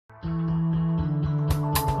Thanks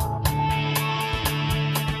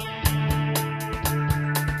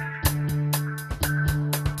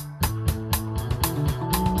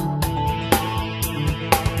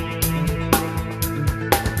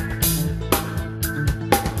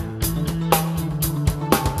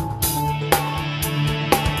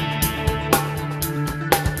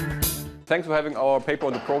for having our paper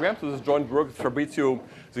on the program. So this is joint work with Fabrizio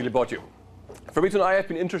Zilibotti. Fabrizio and I have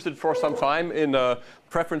been interested for some time in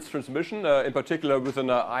preference transmission, in particular with an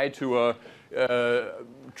eye to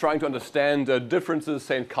trying to understand differences,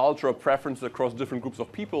 say, in culture or preference across different groups of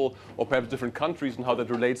people or perhaps different countries and how that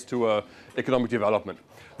relates to economic development.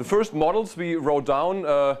 The first models we wrote down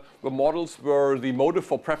were models where the motive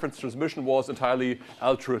for preference transmission was entirely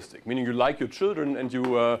altruistic, meaning you like your children and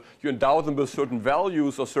you endow them with certain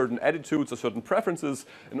values or certain attitudes or certain preferences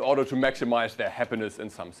in order to maximize their happiness in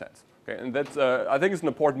some sense. Okay? And that's, I think, is an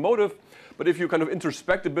important motive. But if you kind of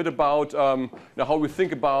introspect a bit about how we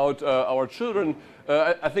think about our children,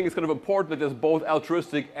 I think it's kind of important that there's both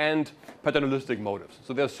altruistic and paternalistic motives.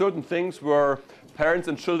 So there are certain things where parents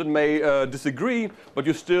and children may disagree, but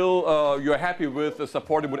you're happy with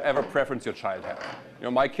supporting whatever preference your child has. You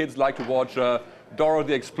know, my kids like to watch Dora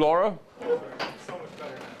the Explorer. So much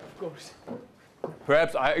better, of course.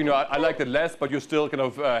 Perhaps I like that less, but you're still kind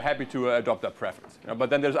of happy to adopt that preference. You know, but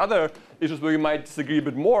then there's other issues where you might disagree a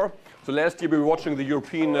bit more. So last year we were watching the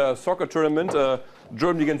European soccer tournament,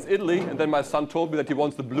 Germany against Italy, and then my son told me that he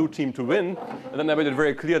wants the blue team to win. And then I made it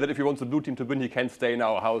very clear that if he wants the blue team to win, he can't stay in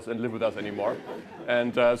our house and live with us anymore.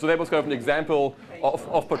 And so that was kind of an example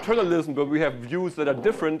of paternalism, where we have views that are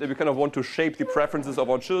different, and we kind of want to shape the preferences of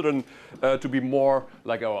our children to be more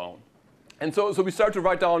like our own. And so we start to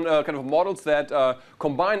write down kind of models that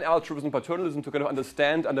combine altruism and paternalism to kind of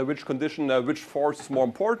understand under which condition which force is more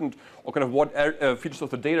important, or kind of what features of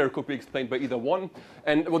the data could be explained by either one.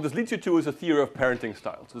 And what this leads you to is a theory of parenting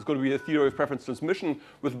styles. So it's going to be a theory of preference transmission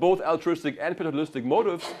with both altruistic and paternalistic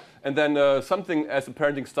motives, and then something as a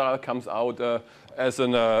parenting style comes out as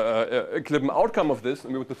an equilibrium outcome of this,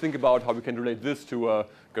 and we want to think about how we can relate this to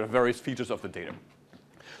kind of various features of the data.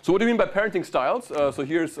 So what do you mean by parenting styles? So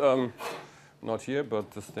here's not here,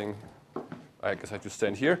 but this thing, I guess I have to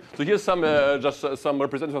stand here. So here's some just some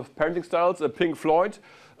representative parenting styles. Pink Floyd,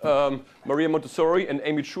 Maria Montessori, and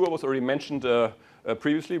Amy Chua was already mentioned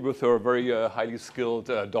previously with her very highly skilled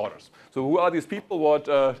daughters. So who are these people? What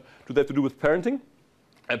do they have to do with parenting?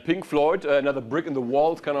 Pink Floyd, another brick in the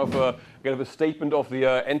wall, kind of a statement of the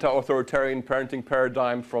anti-authoritarian parenting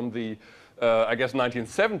paradigm from the, I guess,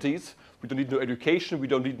 1970s. We don't need no education, we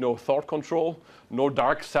don't need no thought control, no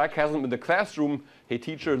dark sarcasm in the classroom. Hey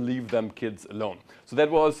teacher, leave them kids alone. So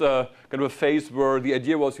that was kind of a phase where the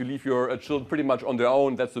idea was you leave your children pretty much on their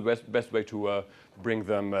own. That's the best way to bring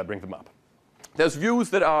them up. There's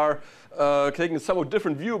views that are taking a somewhat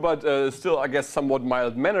different view, but still, I guess, somewhat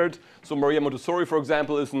mild-mannered. So Maria Montessori, for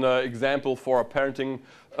example, is an example for a parenting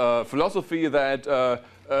philosophy that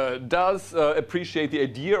does appreciate the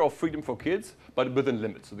idea of freedom for kids, but within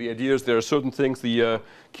limits. So the idea is there are certain things the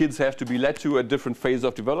kids have to be led to at different phases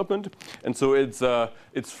of development, and so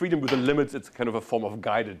it's freedom within limits. It's kind of a form of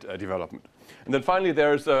guided development. And then finally,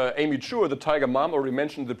 there's Amy Chua, the tiger mom, already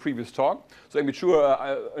mentioned in the previous talk. So Amy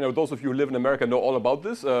Chua, those of you who live in America know all about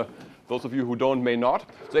this. Those of you who don't may not.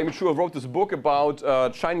 So Amy Chua wrote this book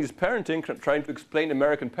about Chinese parenting, trying to explain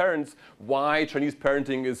American parents why Chinese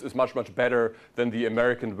parenting is much, much better than the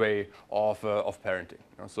American way of parenting.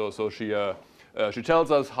 So she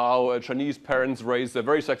tells us how Chinese parents raise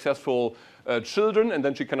very successful children, and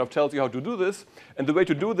then she kind of tells you how to do this. And the way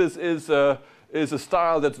to do this is a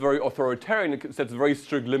style that's very authoritarian. It sets very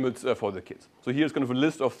strict limits for the kids. So here's kind of a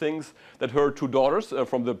list of things that her two daughters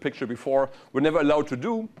from the picture before were never allowed to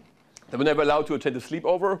do. They were never allowed to attend a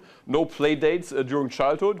sleepover, no play dates during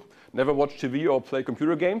childhood, never watch TV or play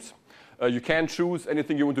computer games. You can't choose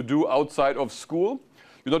anything you want to do outside of school.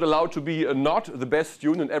 You're not allowed to be not the best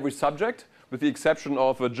student in every subject, with the exception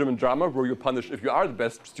of gym and drama, where you're punished if you are the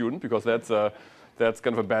best student, because that's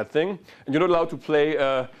kind of a bad thing. And you're not allowed to play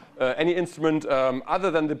any instrument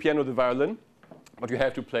other than the piano or the violin, but you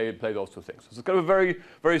have to play those two things. So it's kind of a very,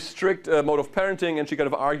 very strict mode of parenting, and she kind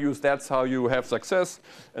of argues that's how you have success,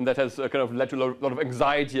 and that has kind of led to a lot of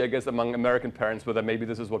anxiety, I guess, among American parents, whether maybe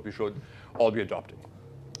this is what we should all be adopting.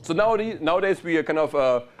 So nowadays we kind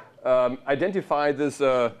of identify this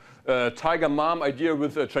tiger mom idea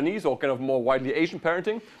with Chinese or kind of more widely Asian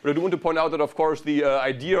parenting. But I do want to point out that, of course, the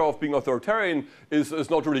idea of being authoritarian is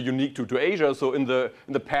not really unique to Asia. So in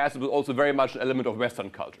the past, it was also very much an element of Western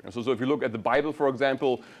culture. And so if you look at the Bible, for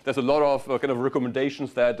example, there's a lot of kind of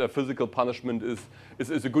recommendations that physical punishment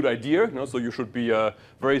is a good idea. So you should be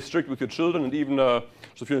very strict with your children. And even so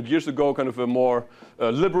a few years ago, kind of a more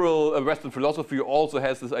liberal Western philosophy also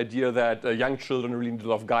has this idea that young children really need a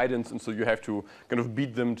lot of guidance, and so you have to kind of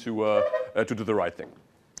beat them to do the right thing.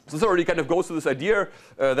 So this already kind of goes to this idea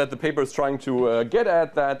that the paper is trying to get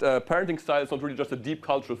at, that parenting style is not really just a deep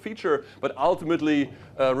cultural feature, but ultimately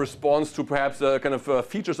responds to perhaps kind of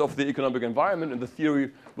features of the economic environment, and the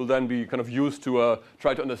theory will then be kind of used to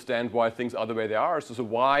try to understand why things are the way they are. So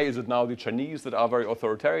why is it now the Chinese that are very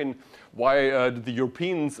authoritarian? Why did the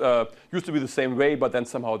Europeans used to be the same way, but then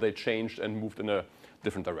somehow they changed and moved in a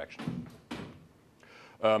different direction?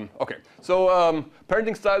 Okay, so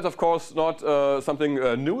parenting styles, of course, not something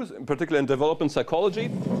new, particularly in development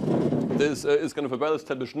psychology. This is kind of a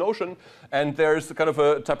well-established notion, and there's kind of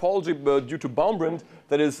a typology due to Baumrind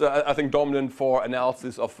that is, I think, dominant for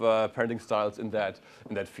analysis of parenting styles in that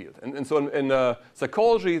field. And so in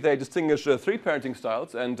psychology, they distinguish three parenting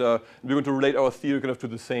styles, and we're going to relate our theory kind of to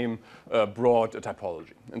the same broad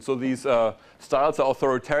typology. And so these styles are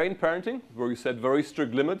authoritarian parenting, where you set very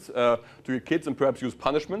strict limits to your kids and perhaps use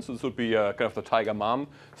punishments. So this would be kind of the tiger mom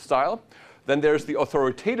style. Then there's the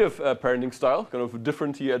authoritative parenting style, kind of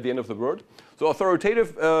different here at the end of the word. So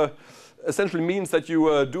authoritative essentially means that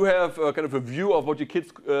you do have kind of a view of what your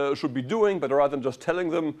kids should be doing, but rather than just telling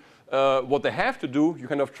them what they have to do, you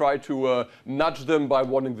kind of try to nudge them by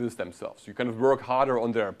wanting this themselves. You kind of work harder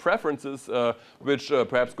on their preferences, which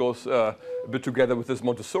perhaps goes a bit together with this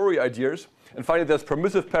Montessori ideas. And finally, there's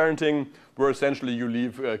permissive parenting, where essentially you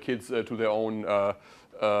leave kids to their own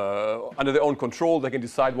under their own control. They can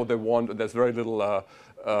decide what they want, and there's very little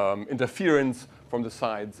interference from the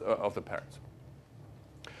sides of the parents.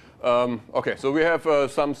 Okay, so we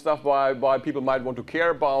have some stuff why people might want to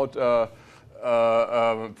care about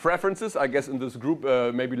preferences. I guess in this group,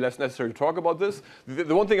 maybe less necessary to talk about this.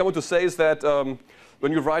 The one thing I want to say is that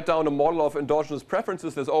when you write down a model of endogenous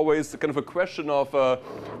preferences, there's always kind of a question of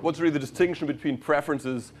what's really the distinction between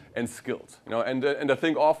preferences and skills. And I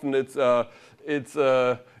think often it's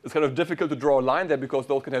kind of difficult to draw a line there because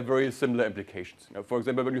those can have very similar implications. For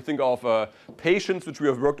example, when you think of patience, which we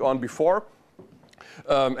have worked on before,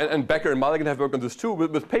 and Becker and Mulligan have worked on this too.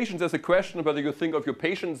 With patience, there's a question of whether you think of your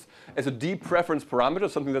patience as a deep preference parameter,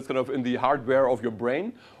 something that's kind of in the hardware of your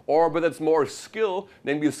brain, or whether it's more a skill,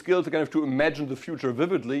 namely a skill to kind of to imagine the future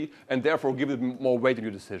vividly and therefore give it more weight in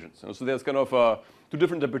your decisions. So there's kind of two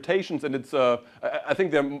different interpretations, and it's I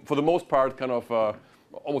think they're for the most part kind of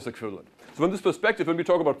almost equivalent. So from this perspective, when we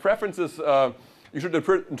talk about preferences, you should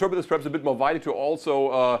interpret this perhaps a bit more widely to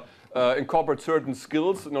also incorporate certain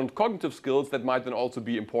skills, non-cognitive skills that might then also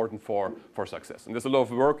be important for success. And there's a lot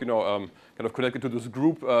of work, kind of connected to this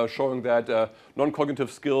group, showing that non-cognitive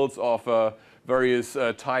skills of various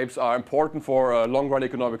types are important for long-run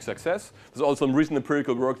economic success. There's also some recent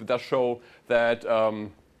empirical work that does show that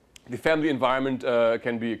the family environment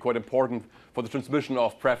can be quite important for the transmission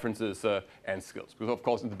of preferences and skills. Because of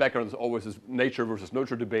course in the background there's always this nature versus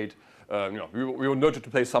nurture debate. We want nurture to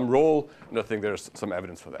play some role, and I think there's some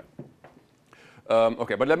evidence for that.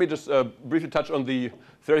 Okay, but let me just briefly touch on the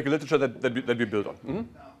theoretical literature that we build on. Mm-hmm.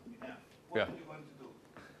 What do you want to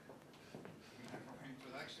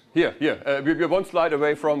do? Here. We're one slide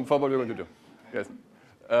away from what we're going to do. Yes.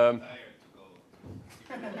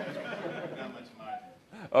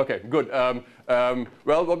 Okay, good.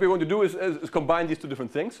 Well, what we want to do is combine these two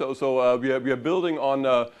different things. So we are building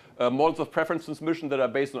on models of preference transmission that are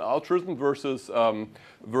based on altruism versus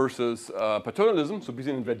paternalism. So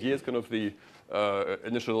Bizin and Verdier is kind of the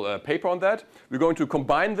initial paper on that. We're going to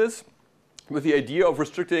combine this with the idea of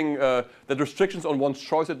restricting that restrictions on one's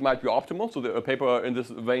choice that might be optimal. So the paper in this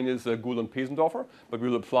vein is Gould and Pesendorfer, but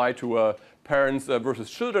we'll apply to parents versus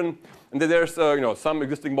children. And then there's some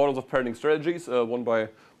existing models of parenting strategies, one by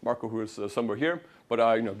Marco, who is somewhere here. But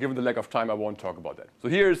given the lack of time, I won't talk about that. So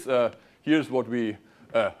here's what we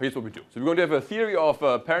do. So we're going to have a theory of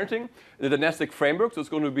parenting in a dynastic framework. So it's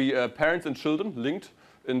going to be parents and children linked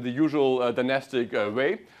in the usual dynastic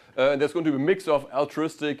way. And there's going to be a mix of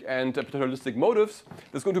altruistic and paternalistic motives.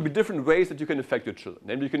 There's going to be different ways that you can affect your children.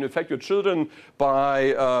 Namely, you can affect your children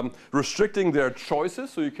by restricting their choices,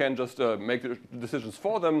 so you can just make the decisions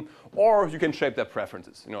for them, or you can shape their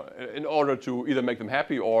preferences, in order to either make them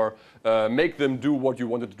happy or make them do what you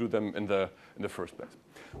wanted to do them in the first place.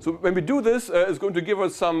 So when we do this, it's going to give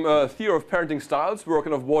us some theory of parenting styles, where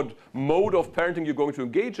kind of what mode of parenting you're going to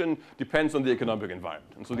engage in depends on the economic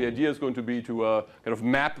environment. And so the idea is going to be to kind of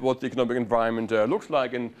map what the economic environment looks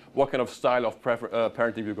like and what kind of style of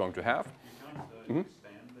parenting you're going to have. You can't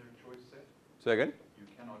expand their choice set? Say again? You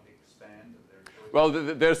cannot expand their choice Well,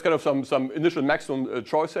 there's kind of some initial maximum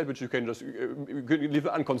choice set, which you can just you could leave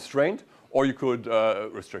it unconstrained, or you could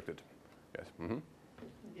restrict it. Yes. Mm-hmm. So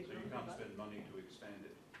you can't spend money to expand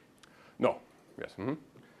it? No. Yes. Mm-hmm.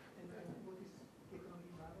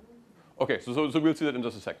 Okay, so we'll see that in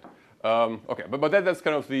just a second. Okay, but that's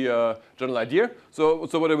kind of the general idea. So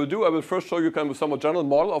what I will do, I will first show you kind of a somewhat general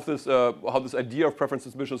model of this, how this idea of preference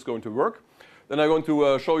transmission is going to work. Then I'm going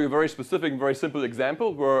to show you a very specific, very simple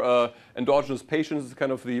example where endogenous patience is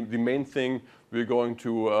kind of the main thing we're going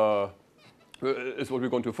to is what we're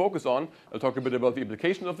going to focus on. I'll talk a bit about the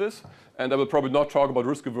implications of this, and I will probably not talk about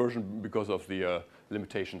risk aversion because of the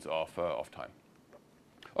limitations of time.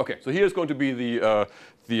 Okay, so here's going to be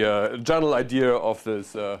the general idea of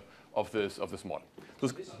this model. So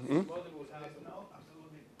This model will have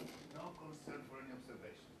absolutely no concern for any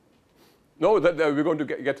observation. no, we're going to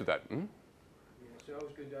get to that. Mm-hmm. So I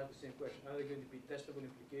was going to ask the same question. Are there going to be testable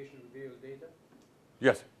implications of real data?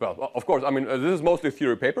 Yes, well, of course. I mean, this is mostly a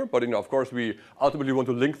theory paper, but of course, we ultimately want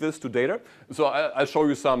to link this to data. So I'll show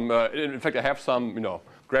you some. In fact, I have some,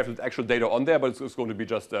 graphs with actual data on there, but it's going to be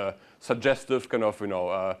just suggestive kind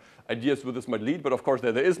of, ideas where this might lead. But of course,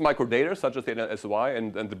 there is microdata, such as the NSY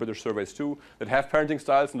and the British surveys too, that have parenting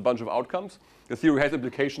styles and a bunch of outcomes. The theory has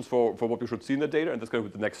implications for what we should see in the data, and that's going to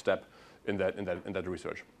be the next step in that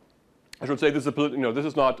research. I should say this is this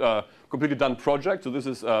is not a completely done project. So this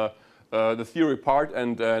is the theory part,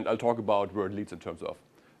 and I'll talk about where it leads in terms of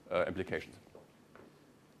implications.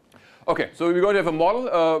 Okay, so we're going to have a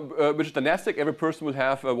model which is dynastic. Every person will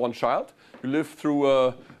have one child. You live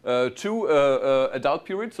through two adult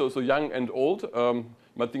periods, so young and old. You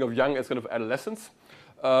might think of young as kind of adolescence.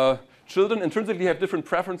 Children intrinsically have different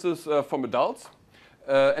preferences from adults.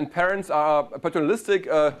 And parents are paternalistic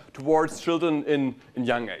towards children in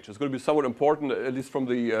young age. It's going to be somewhat important, at least from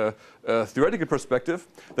the theoretical perspective,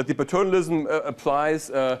 that the paternalism applies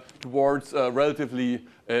towards relatively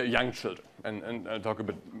young children. And I'll talk a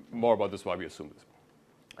bit more about this, why we assume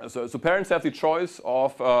this. So parents have the choice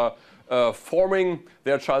of forming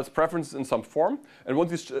their child's preferences in some form. And once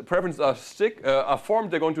these preferences are formed,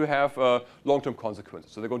 they're going to have long-term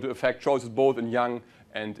consequences. So they're going to affect choices both in young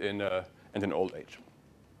and in old age.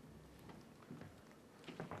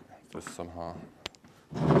 This somehow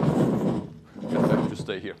have to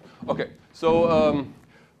stay here. Okay, so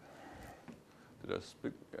did I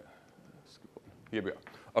speak? Yeah. Here we are.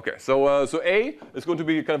 Okay, so A is going to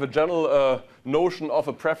be kind of a general notion of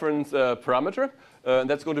a preference parameter, and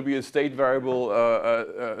that's going to be a state variable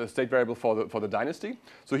for the dynasty.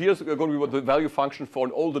 So here's going to be what the value function for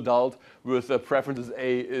an old adult with preferences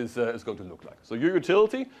A is going to look like. So your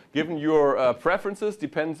utility, given your preferences,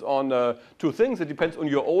 depends on two things. It depends on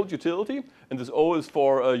your old utility, and this O is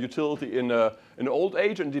for utility in old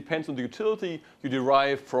age, and it depends on the utility you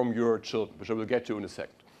derive from your children, which I will get to in a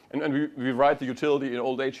second. And we write the utility in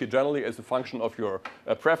old age here generally as a function of your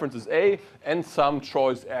preferences A and some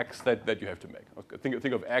choice X that you have to make. Okay,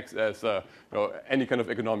 think of X as any kind of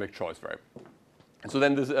economic choice variable. And so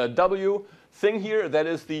then this W thing here, that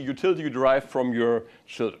is the utility you derive from your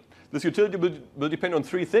children. This utility will depend on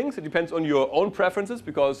three things. It depends on your own preferences,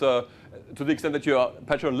 because to the extent that you are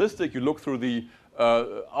paternalistic, you look through the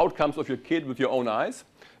outcomes of your kid with your own eyes.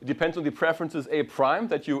 It depends on the preferences A prime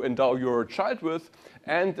that you endow your child with,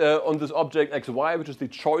 and on this object xy, which is the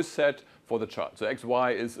choice set for the child. So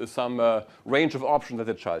xy is some range of options that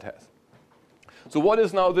the child has. So what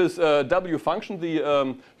is now this W function,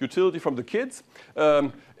 the utility from the kids?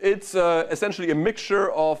 It's essentially a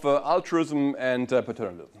mixture of altruism and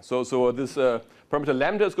paternalism. So this parameter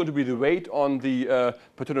lambda is going to be the weight on the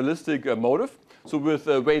paternalistic motive. So with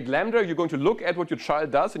weight lambda, you're going to look at what your child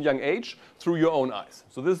does in young age through your own eyes.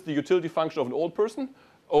 So this is the utility function of an old person,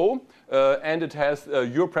 O, and it has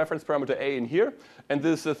your preference parameter A in here. And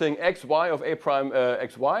this thing xy of A prime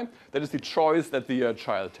xy, that is the choice that the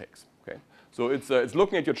child takes. Okay? So it's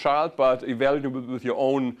looking at your child, but evaluating with your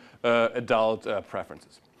own adult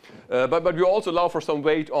preferences. But we also allow for some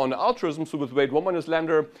weight on altruism. So with weight 1 minus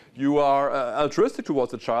lambda, you are altruistic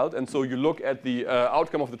towards the child, and so you look at the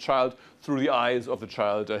outcome of the child through the eyes of the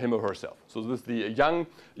child, him or herself. So this is the young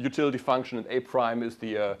utility function, and A prime is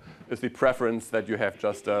the preference that you have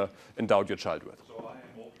just endowed your child with. So I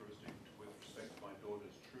am altruistic with respect to my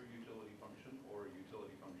daughter's true utility function, or a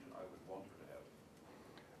utility function I would want her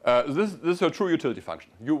to have? This is her true utility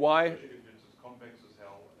function. Uy. If it's as convex as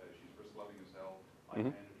hell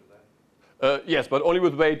advantage of that? Yes, but only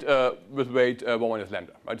with weight 1 minus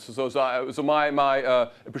lambda, right? So my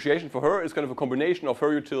appreciation for her is kind of a combination of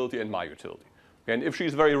her utility and my utility. Okay? And if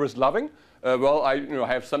she's very risk-loving, well, I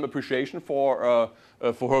have some appreciation for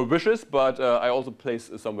her wishes, but I also place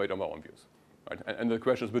some weight on my own views. Right? And the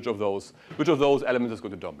question is which of those elements is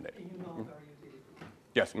going to dominate? And you know our utility.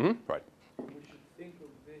 Yes, right. We should think of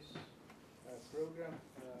this program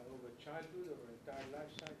over childhood, over entire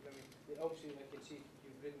life cycle. I mean, obviously, I can see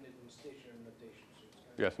you've written it in stationary notation, so it's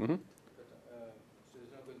kind Yes. of, but, so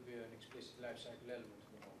there's not going to be an explicit life cycle element.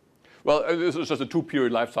 Well, this is just a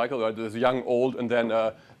 2-period life cycle. Right? There's young, old, and then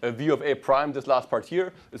a V of A prime. This last part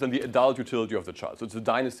here is then the adult utility of the child. So it's a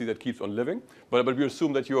dynasty that keeps on living. But we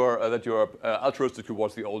assume that you're altruistic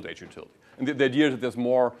towards the old age utility. And the idea is that there's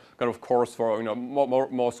more kind of course for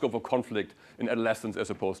more scope for conflict in adolescence as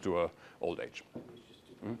opposed to old age.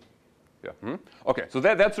 Yeah. Okay, so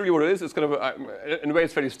that's really what it is. It's kind of in a way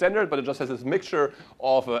it's fairly standard, but it just has this mixture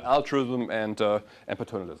of altruism and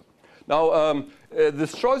paternalism. Now,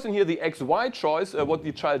 this choice in here, the XY choice, what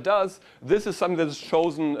the child does, this is something that is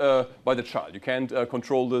chosen by the child. You can't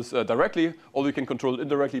control this directly, or you can control it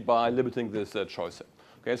indirectly by limiting this choice set.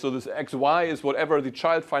 Okay, so this XY is whatever the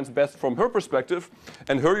child finds best from her perspective,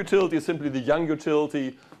 and her utility is simply the young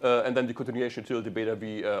utility, and then the continuation utility beta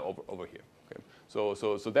V over here. Okay. So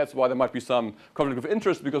that's why there might be some conflict of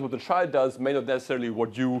interest, because what the child does may not necessarily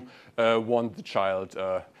what you want the child to do.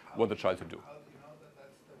 How do you know that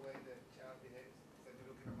that's the way the child behaves? That you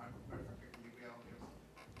look at a perfectly real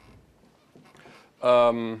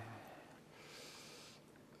case?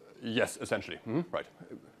 Yes, essentially. Right.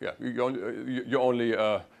 Yeah, you only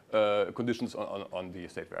conditions on the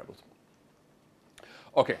state variables.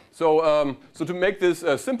 Okay, so to make this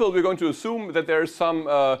simple, we're going to assume that there is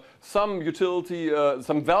some utility,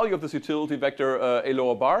 some value of this utility vector a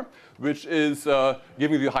lower bar, which is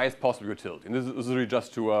giving you the highest possible utility. And this is really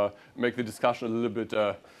just to make the discussion a little bit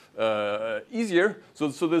easier. So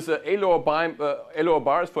this a lower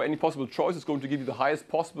bar is for any possible choice is going to give you the highest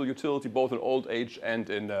possible utility both in old age and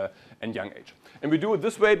in young age. And we do it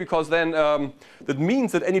this way because then that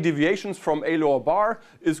means that any deviations from a lower bar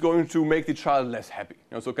is going to make the child less happy.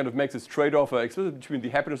 So it kind of makes this trade-off explicit between the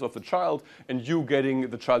happiness of the child and you getting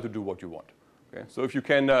the child to do what you want. Okay? So if you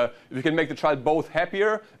can make the child both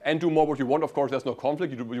happier and do more what you want, of course there's no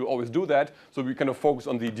conflict. You always do that. So we kind of focus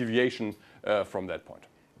on the deviation from that point.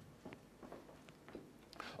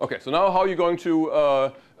 Okay, so now how are you going to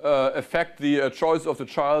affect the choice of the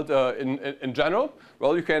child in general?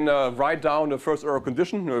 Well, you can write down a first order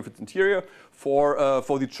condition, if it's interior, for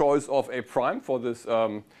the choice of a prime for this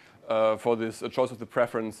choice of the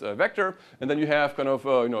preference vector, and then you have kind of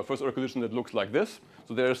a first order condition that looks like this.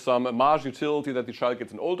 So there's some marginal utility that the child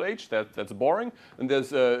gets in old age. That's boring, and there's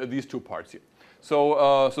these two parts here.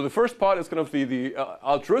 So the first part is kind of the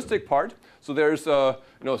altruistic part. So there's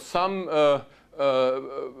some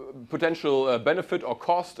potential benefit or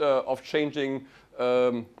cost of changing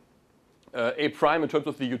a prime in terms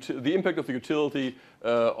of the impact of the utility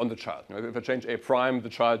on the child. If I change a prime, the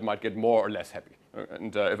child might get more or less happy.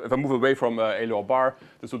 And if I move away from a lower bar,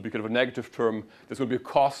 this would be kind of a negative term. There's going to be a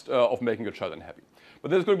cost of making a child unhappy. But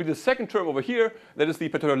there's going to be the second term over here, that is the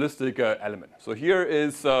paternalistic element. So here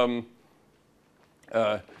is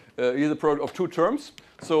here's a product of two terms.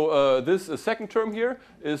 So this second term here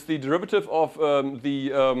is the derivative of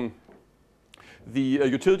the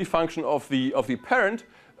utility function of the parent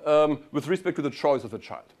with respect to the choice of the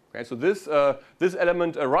child. Okay, so this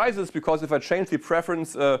element arises because if I change the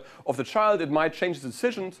preference of the child, it might change the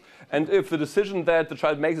decisions. And if the decision that the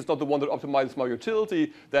child makes is not the one that optimizes my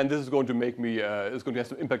utility, then this is going to make me is going to have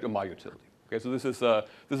some impact on my utility. Okay, so this is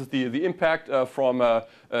the impact from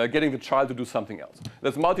getting the child to do something else.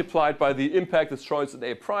 That's multiplied by the impact this choice in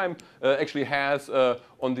A prime actually has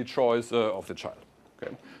on the choice of the child.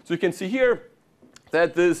 Okay, so you can see here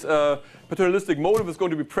that this paternalistic motive is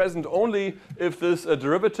going to be present only if this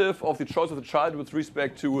derivative of the choice of the child with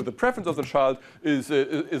respect to the preference of the child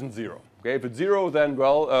isn't zero. Okay, if it's zero, then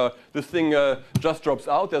well, this thing just drops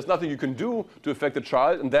out. There's nothing you can do to affect the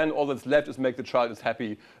child, and then all that's left is make the child as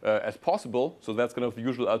happy as possible. So that's kind of the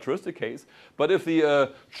usual altruistic case. But if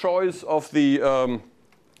the choice of the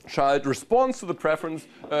child responds to the preference,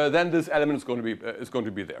 then this element is going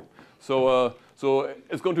to be there. So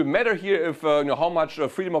it's going to matter here if how much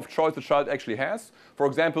freedom of choice the child actually has. For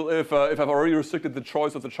example, if I've already restricted the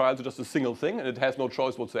choice of the child to just a single thing and it has no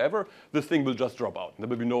choice whatsoever, this thing will just drop out. There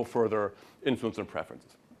will be no further influence on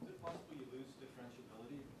preferences. Is it possible you lose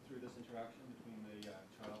differentiability through this interaction between the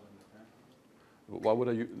child and the parent? Why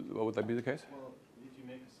would that be the case? Well, if you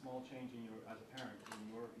make a small change as a parent in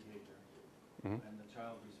your behavior, and the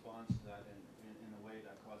child responds to that in a way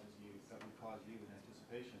that would cause you in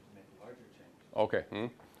anticipation to make a larger change. Okay.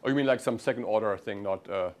 Oh, you mean like some second order thing, not?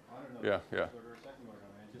 I don't know. Yeah, yeah. First order or second order. I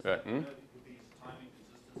mean, just Yeah. with these timing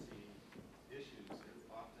consistency issues,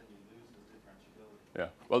 often you lose the differentiability. Yeah.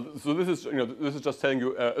 Well, so this is this is just telling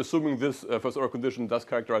you, assuming this first order condition does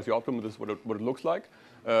characterize the optimum, this is what it looks like.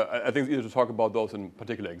 I think it's easier to talk about those in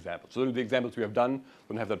particular examples. So the examples we have done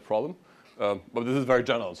don't have that problem, but this is very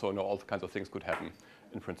general, so all kinds of things could happen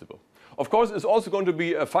in principle. Of course, it's also going to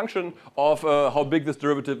be a function of how big this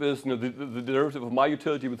derivative is. The derivative of my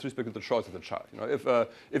utility with respect to the choice of the child.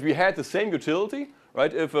 If we had the same utility,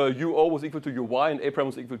 right? If UO was equal to UY and A prime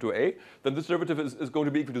was equal to A, then this derivative is going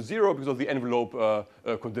to be equal to 0 because of the envelope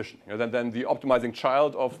condition. Then the optimizing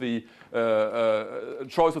child of the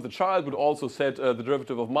choice of the child would also set the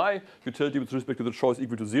derivative of my utility with respect to the choice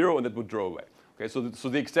equal to 0, and that would draw away. Okay, so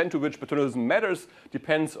the extent to which paternalism matters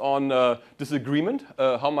depends on disagreement,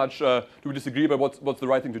 how much do we disagree about what's the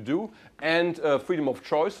right thing to do, and freedom of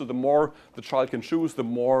choice. So the more the child can choose, the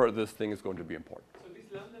more this thing is going to be important. So these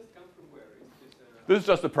lambdas come from where? This is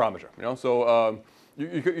just a parameter. So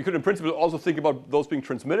you could in principle also think about those being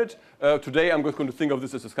transmitted. Today I'm just going to think of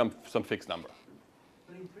this as some fixed number.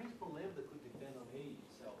 But in principle, lambda could depend on A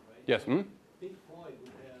itself, right? Yes. Big point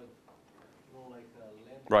would have like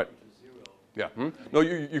lambda Right. equal to 0. Yeah. No,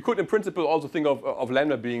 you could in principle also think of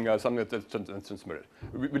lambda being something that's transmitted.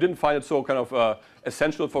 We didn't find it so kind of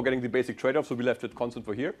essential for getting the basic trade-off, so we left it constant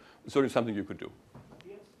for here. It's certainly something you could do.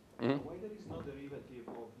 Yes. Mhm. Why there is no derivative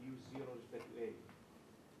of u0 respect to A?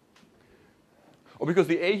 Oh, because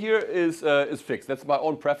the A here is fixed. That's my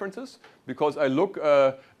own preferences, because I look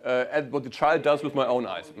at what the child does with my own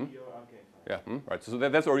eyes. Okay. Yeah, right. So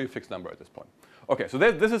that's already a fixed number at this point. Okay, so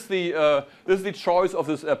this is the choice of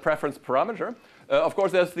this preference parameter. Of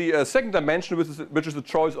course, there's the second dimension, which is the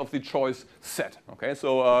choice of the choice set. Okay,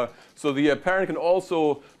 so the parent can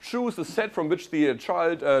also choose the set from which the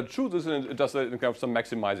child chooses, and it does it in kind of some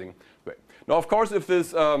maximizing way. Now, of course, if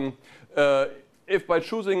by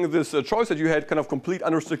choosing this choice that you had kind of complete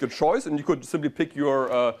unrestricted choice, and you could simply pick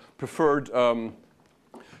your preferred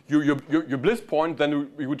your bliss point, then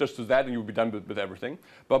you would just do that and you would be done with everything.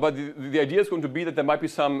 But the idea is going to be that there might be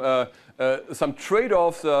some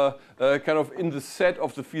trade-offs kind of in the set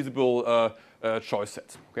of the feasible choice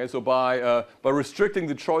sets. Okay, so by restricting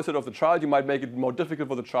the choice set of the child, you might make it more difficult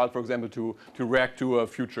for the child, for example, to react to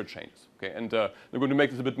future changes. Okay, and we're going to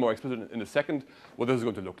make this a bit more explicit in a second, what this is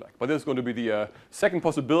going to look like. But this is going to be the second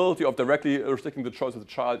possibility of directly restricting the choice of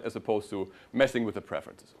the child as opposed to messing with the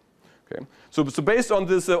preferences. Okay. So based on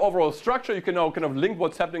this overall structure, you can now kind of link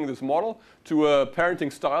what's happening in this model to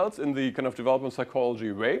parenting styles in the kind of development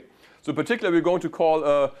psychology way. So particularly, we're going to call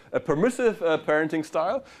a permissive parenting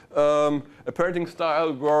style, a parenting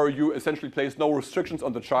style where you essentially place no restrictions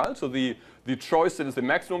on the child. So the choice set is the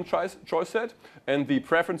maximum choice set, and the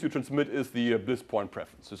preference you transmit is the bliss point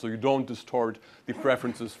preference. So you don't distort the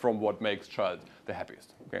preferences from what makes child the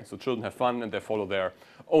happiest. Okay. So children have fun and they follow their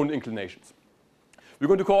own inclinations. We're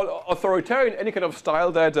going to call authoritarian any kind of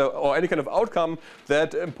style that, or any kind of outcome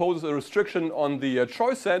that imposes a restriction on the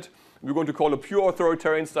choice set. We're going to call a pure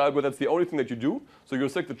authoritarian style where that's the only thing that you do. So you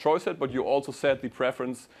restrict the choice set, but you also set the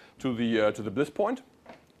preference to the bliss point.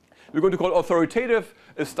 We're going to call authoritative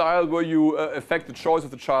a style where you affect the choice of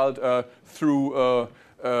the child through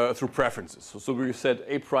preferences. So we set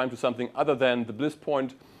A prime to something other than the bliss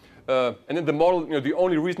point. And in the model, the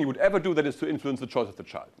only reason you would ever do that is to influence the choice of the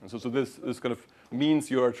child. And so this kind of means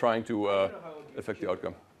you're trying to affect the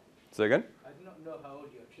outcome. Say again? I do not know how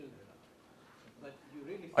old your children are, but you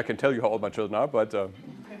really I can tell you how old my children are, but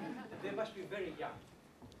they must be very young.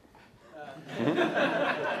 You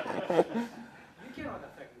cannot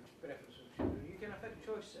affect the preference of children. You can affect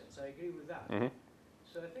choice sets. I agree with that.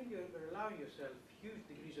 So I think you're allowing yourself huge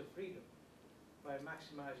degrees of freedom by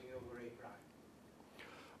maximizing over A prime.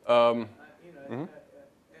 And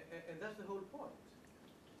that's the whole point.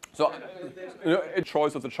 So a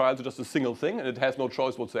choice of the child is just a single thing, and it has no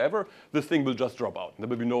choice whatsoever. This thing will just drop out. There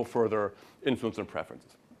will be no further influence on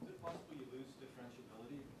preferences. Is it possible you lose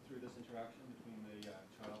differentiability through this interaction between the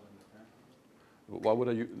child and the parent? Why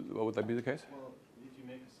would that be the case? Well, if you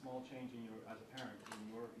make a small change as a parent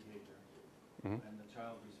in your behavior, and the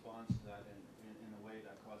child responds to that in a way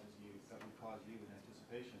that would cause you in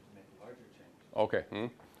anticipation to make a larger change. Okay.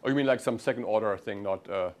 Oh, you mean like some second order thing, not?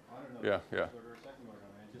 I don't know. Yeah. First order or second order.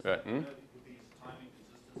 I mean, just with these timing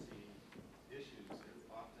consistency issues,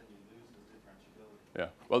 often you lose the differentiability. Yeah.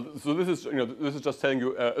 Well, so this is just telling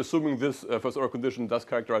you, assuming this first order condition does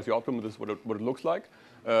characterize the optimum, this is what it looks like.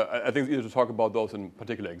 I think it's easier to talk about those in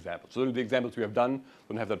particular examples. So the examples we have done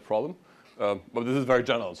don't have that problem, But this is very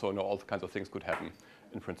general, so all kinds of things could happen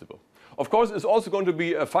in principle. Of course, it's also going to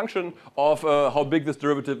be a function of how big this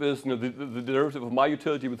derivative is. The derivative of my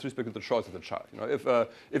utility with respect to the choice of the child.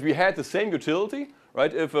 If we had the same utility,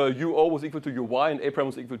 right? If UO was equal to UY and A prime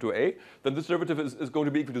was equal to A, then this derivative is going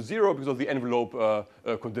to be equal to 0 because of the envelope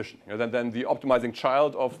condition. Then the optimizing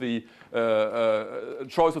child of the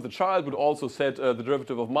choice of the child would also set the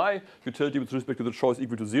derivative of my utility with respect to the choice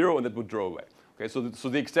equal to 0, and that would draw away. Okay, so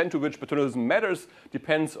the extent to which paternalism matters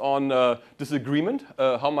depends on disagreement,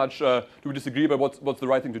 how much do we disagree about what's the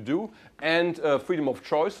right thing to do, and freedom of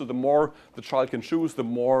choice. So the more the child can choose, the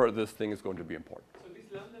more this thing is going to be important. So these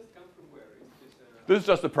lambdas come from where? This is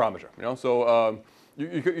just a parameter. So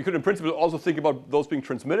you could in principle also think about those being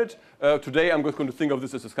transmitted. Today I'm just going to think of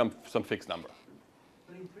this as some fixed number.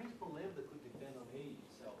 But in principle, lambda could depend on A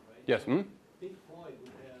itself, right? Yes. Big point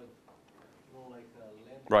would have like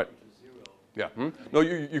lambda Right. equal to 0. Yeah. No,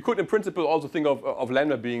 you could in principle also think of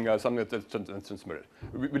lambda being something that's transmitted.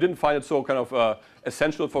 We didn't find it so kind of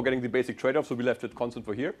essential for getting the basic trade-off, so we left it constant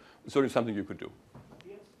for here. It's certainly something you could do.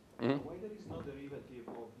 Yes. Why there is no derivative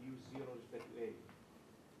of U0 respect to A?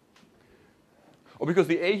 Oh, because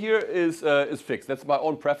the A here is fixed. That's my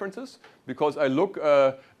own preferences, because I look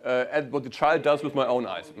at what the child does with my own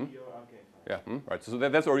eyes. Okay. Yeah, right. So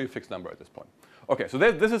that's already a fixed number at this point. Okay, so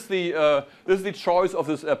this is the choice of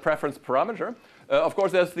this preference parameter. Of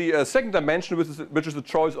course, there's the second dimension, which is the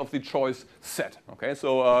choice of the choice set. Okay,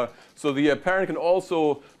 so the parent can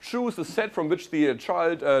also choose the set from which the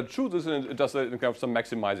child chooses, and it does it in kind of some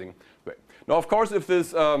maximizing way. Now, of course, if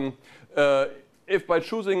by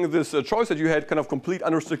choosing this choice that you had kind of complete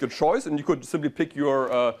unrestricted choice, and you could simply pick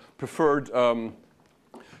your preferred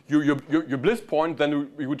your bliss point, then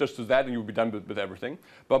you would just do that and you would be done with everything.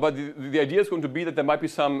 But the idea is going to be that there might be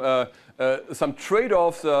some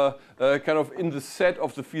trade-offs kind of in the set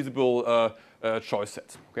of the feasible choice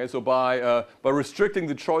sets. Okay, so by restricting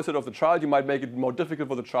the choice set of the child, you might make it more difficult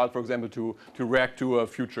for the child, for example, to react to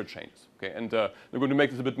future changes. Okay, and we're going to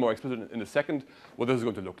make this a bit more explicit in a second, what this is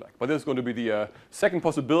going to look like. But this is going to be the second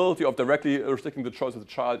possibility of directly restricting the choice of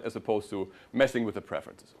the child as opposed to messing with the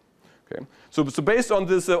preferences. Okay. So based on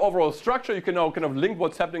this overall structure, you can now kind of link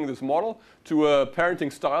what's happening in this model to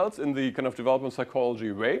parenting styles in the kind of development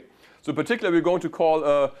psychology way. So particularly, we're going to call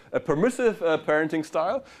a permissive parenting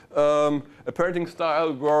style, a parenting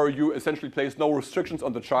style where you essentially place no restrictions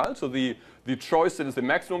on the child. So the choice set is the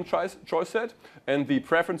maximum choice set, and the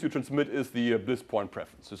preference you transmit is the bliss point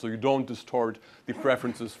preference. So you don't distort the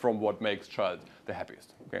preferences from what makes child the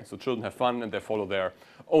happiest. Okay. So children have fun and they follow their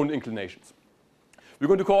own inclinations. We're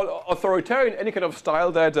going to call authoritarian any kind of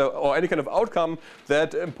style that, or any kind of outcome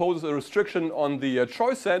that imposes a restriction on the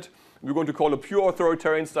choice set. We're going to call a pure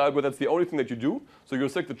authoritarian style where that's the only thing that you do. So you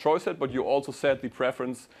restrict the choice set, but you also set the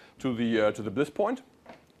preference to the bliss point.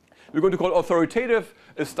 We're going to call authoritative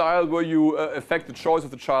a style where you affect the choice of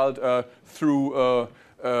the child through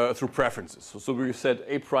preferences. So we set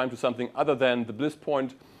A prime to something other than the bliss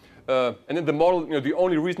point. And in the model, the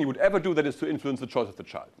only reason you would ever do that is to influence the choice of the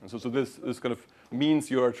child. And so this kind of means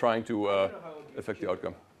you're trying to affect the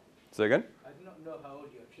outcome. Say again? I do not know how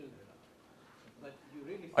old your children are, but you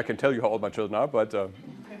really. I can tell you how old my children are, but They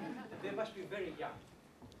must be very young.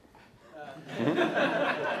 You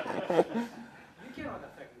cannot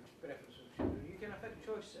affect the preference of children. You can affect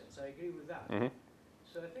choice sets. I agree with that.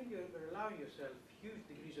 So I think you're allowing yourself huge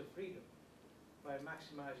degrees of freedom by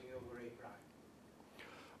maximizing over A prime.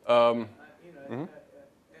 Mhm. And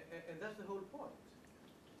that's the whole point.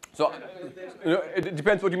 So it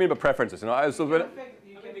depends what you mean by preferences. So when, An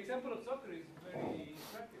example of soccer is very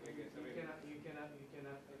instructive, I guess. You cannot.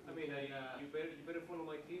 You better follow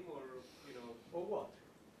my team, or Or what?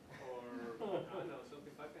 or I don't know,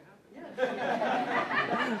 something bad can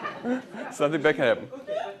happen. something bad can happen.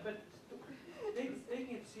 Okay, but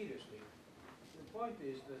taking it seriously, the point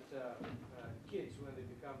is that kids, when they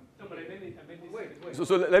become No, but I meant this. wait.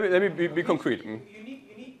 So let me be concrete. You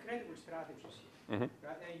need credible strategies here, right?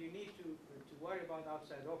 And you need to worry about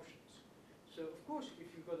outside options. So of course, if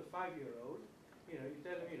you've got a 5-year-old, you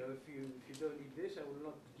tell them, if you don't eat this, I will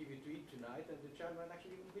not give you to eat tonight, and the child might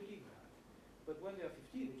actually even believe that. But when they are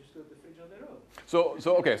 15, they just go to the fridge on their own.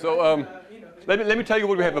 Let me tell you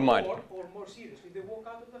what we have in mind. Or more seriously, they walk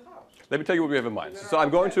out of the house. Let me tell you what we have in mind. There So are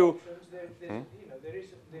I'm going outside to. options.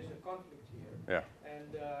 There's a conflict here. Yeah.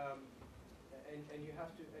 And you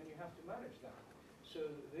have to manage that. So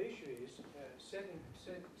the issue is setting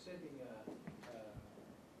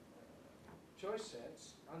choice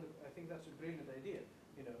sets. I think that's a brilliant idea.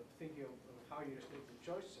 Thinking of how you restrict the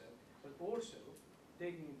choice set, but also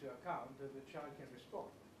taking into account that the child can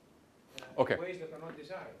respond in ways that are not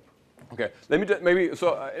desirable. Okay, let me maybe,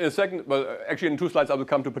 so in a second, well, actually in 2 slides I will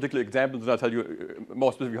come to particular examples and I'll tell you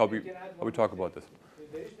more specifically how we talk about this.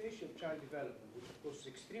 There is the issue of child development, which of course is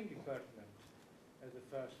extremely pertinent as the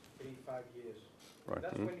first 3-5 years. Right.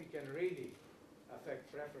 That's when you can really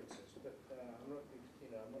affect preferences, but I'm not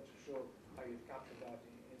so sure how you capture that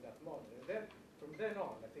in that model. And then, from then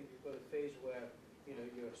on, I think you've got a phase where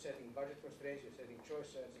you're setting budget constraints, you're setting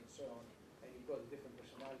choice sets, and so on, and you've got a different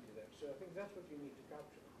personality there. So I think that's what you need to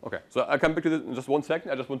capture. Okay, so I'll come back to this in just 1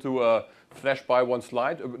 second. I just want to flash by 1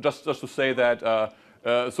 slide, just to say that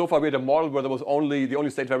so far we had a model where there was the only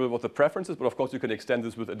state variable was the preferences, but of course you can extend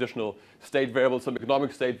this with additional state variables, some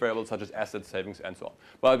economic state variables such as assets, savings, and so on.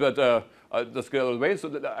 But let's get out of the way. So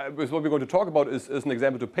what we're going to talk about is an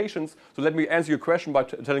example to patients. So let me answer your question by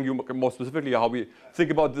telling you more specifically how we think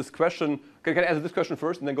about this question. Can I answer this question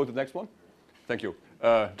first and then go to the next one? Thank you.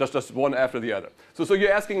 Just one after the other. So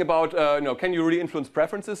you're asking about, can you really influence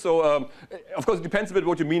preferences? So of course it depends a bit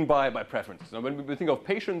what you mean by preferences. Now, when we think of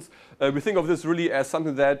patients, we think of this really as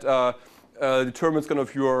something that determines kind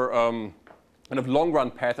of your kind of long-run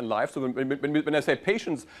path in life. So when I say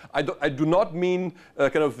patience, I do not mean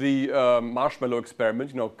kind of the marshmallow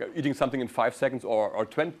experiment, eating something in 5 seconds or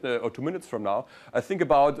 2 minutes from now. I think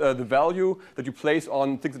about the value that you place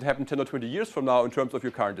on things that happen 10 or 20 years from now in terms of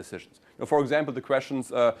your current decisions. For example, the question,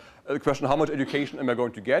 how much education am I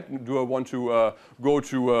going to get? Do I want to go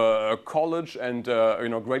to college and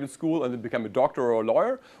graduate school and then become a doctor or a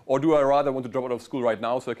lawyer? Or do I rather want to drop out of school right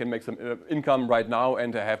now so I can make some income right now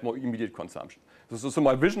and have more immediate consumption? So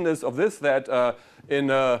my vision is of this, that in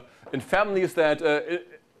families that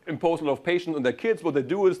impose a lot of patience on their kids, what they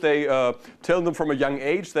do is they tell them from a young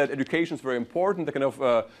age that education is very important. They kind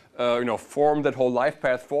of form that whole life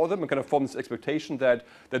path for them and kind of form this expectation that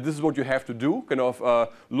this is what you have to do, kind of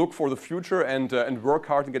look for the future and work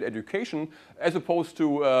hard and get education, as opposed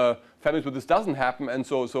to families where this doesn't happen. And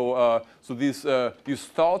so these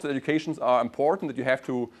thoughts that educations are important, that you have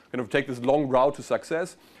to kind of take this long route to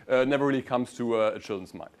success, never really comes to a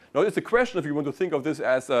children's mind. Now, it's a question if you want to think of this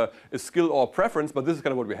as a skill or preference, but this is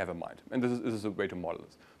kind of what we have in mind. And this is a way to model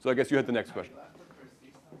this. So I guess you had the next question.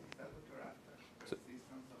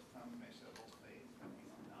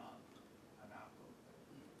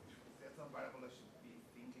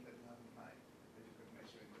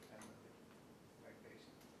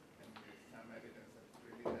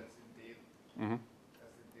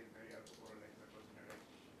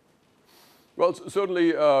 Well,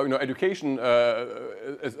 certainly, education,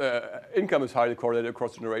 income is highly correlated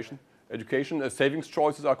across generation. Education, savings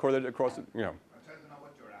choices are correlated across. I'm trying to know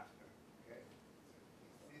what you're after. Okay,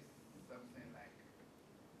 is this something like to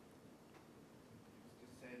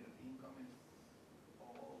say that income is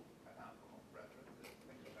all an outcome of preferences?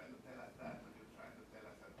 Like you're trying to tell us that, but you're trying to tell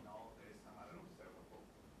us that no, there is some other observable,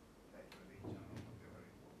 like religion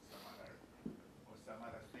or whatever, or some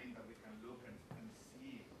other thing that we can look and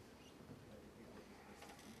see.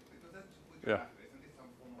 Because that's what you're after, isn't it?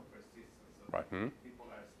 Some form of persistence. So right. People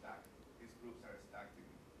are stuck, these groups are stuck in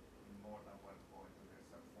more than one point, and there's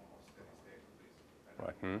some form of steady state of this.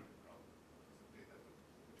 Right. Is it that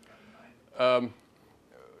what you have in mind?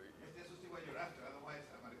 Just to see what you're after, otherwise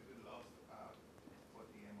I'm a little bit lost about what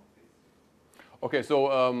the aim of this is. Okay, so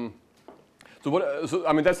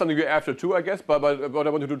I mean that's something we're after too, I guess. But what I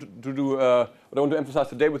want to do, what I want to emphasize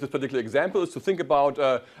today with this particular example is to think about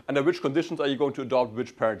under which conditions are you going to adopt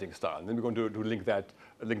which parenting style, and then we're going to link that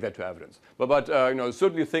to evidence. But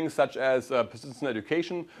certainly things such as persistence in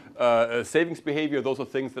education, savings behavior, those are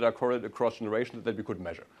things that are correlated across generations that we could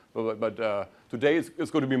measure. But today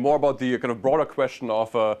it's going to be more about the kind of broader question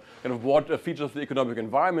of kind of what features of the economic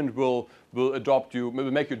environment will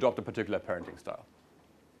make you adopt a particular parenting style.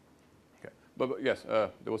 But yes,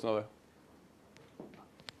 there was another.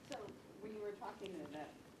 So when you were talking to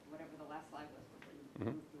that, whatever the last slide was before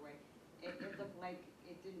you moved away, it looked like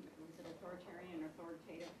it didn't, was it authoritarian and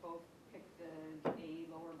authoritative both picked the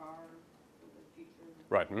lower bar for the future?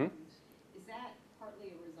 Right. Is that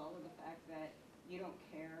partly a result of the fact that you don't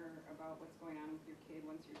care about what's going on with your kid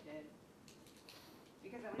once you're dead?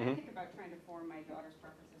 Because when I think about trying to form my daughter's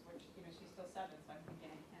preferences, which, she's still 7, so I'm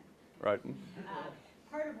thinking I can. Right.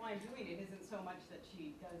 Part of why I'm doing it isn't so much that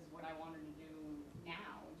she does what I want her to do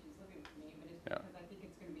now when she's living with me, but it's because I think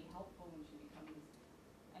it's going to be helpful when she becomes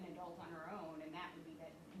an adult on her own, and that would be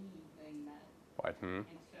that thing that. Right. And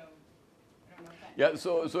so, I don't know if that. Yeah.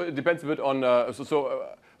 So it depends a bit on.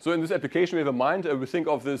 So in this application we have in mind, we think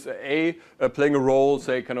of this playing a role,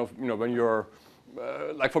 say, kind of when you're.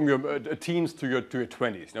 Like from your teens to your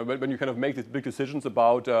 20s, when you kind of make these big decisions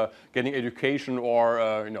about getting education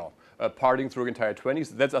or partying through the entire 20s.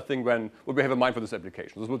 That's, I think, when we have in mind for this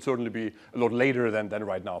application. This would certainly be a lot later than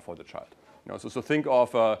right now for the child. You know, so think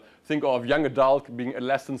of young adult being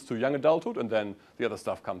adolescence to young adulthood, and then the other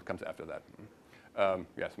stuff comes after that.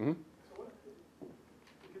 Yes. Mm-hmm. So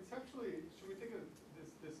conceptually, should we think of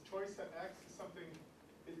this choice set X as something?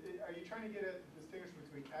 Are you trying to get at distinguish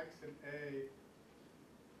between X and A?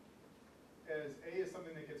 As A is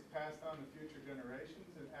something that gets passed on to future generations,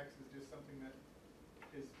 and X is just something that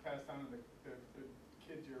is passed on to the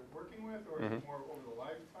kids you're working with, or is it more over the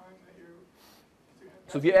lifetime that you're?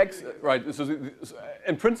 So the X, right, so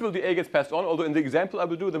in principle the A gets passed on, although in the example I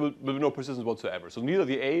will do, there will be no persistence whatsoever. So neither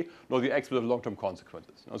the A nor the X will have long-term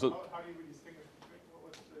consequences. So how do you distinguish between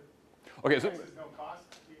what's the... Okay, so... X is no cost,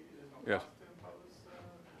 there's no yes. cost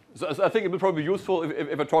to impose? So I think it will probably be useful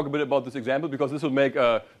if I talk a bit about this example, because this will make,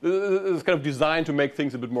 this is kind of designed to make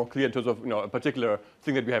things a bit more clear in terms of, you know, a particular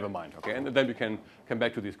thing that we have in mind, okay? And then we can come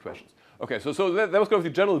back to these questions. Okay, so that was kind of the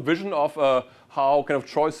general vision of how kind of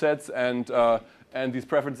choice sets and these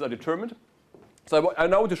preferences are determined. So I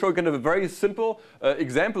now want to show you kind of a very simple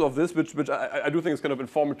example of this, which I do think is kind of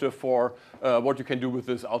informative for what you can do with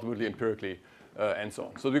this ultimately empirically and so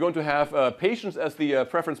on. So we're going to have patients as the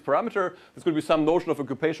preference parameter. There's going to be some notion of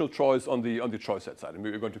occupational choice on the choice set side, and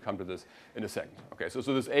we're going to come to this in a second. Okay, so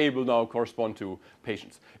this A will now correspond to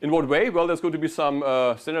patients. In what way? Well, there's going to be some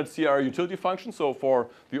standard CR utility function. So for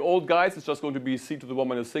the old guys, it's just going to be C to the 1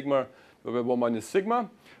 minus sigma, where 1 minus sigma.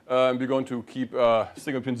 We're going to keep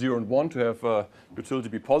sigma between 0 and 1 to have utility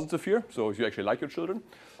be positive here, so if you actually like your children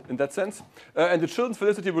in that sense. And the children's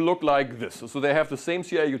felicity will look like this. So they have the same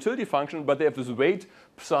CI utility function, but they have this weight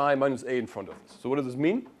psi minus A in front of this. So what does this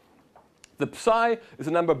mean? The psi is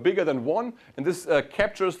a number bigger than 1, and this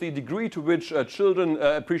captures the degree to which children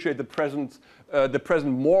appreciate the present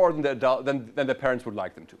more than their parents would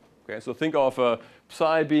like them to. Okay, so think of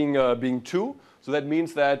psi being 2. So that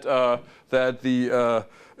means that the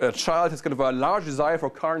child has kind of a large desire for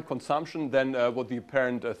current consumption than what the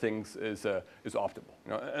parent thinks is optimal.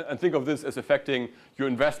 You know? And think of this as affecting your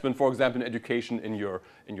investment, for example, in education in your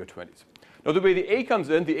 20s. Now, the way the A comes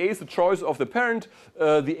in, the A is the choice of the parent.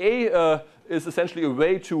 The A is essentially a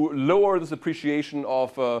way to lower this appreciation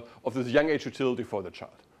of this young age utility for the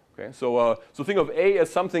child. Okay, so think of A as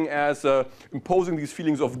something as imposing these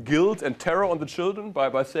feelings of guilt and terror on the children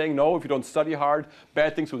by saying, no, if you don't study hard,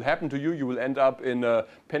 bad things will happen to you. You will end up in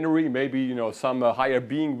penury. Maybe, you know, some higher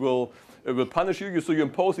being will punish you. So you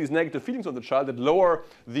impose these negative feelings on the child that lower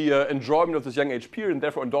the enjoyment of this young age period, and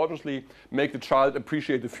therefore indulgently make the child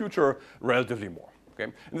appreciate the future relatively more. Okay,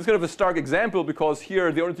 and this is kind of a stark example, because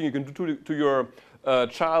here the only thing you can do to your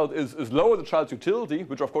child is lower the child's utility,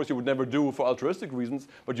 which of course you would never do for altruistic reasons,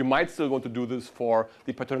 but you might still want to do this for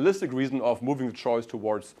the paternalistic reason of moving the choice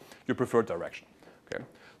towards your preferred direction. Okay,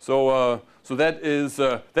 so that's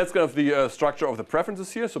kind of the structure of the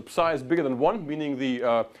preferences here. So psi is bigger than 1, meaning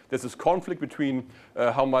there's this conflict between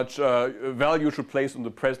how much value you should place on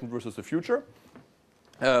the present versus the future.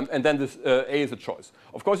 And then this A is a choice.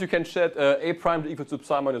 Of course, you can set A prime equals to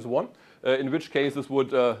psi minus 1, in which case this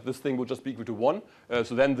thing would just be equal to 1.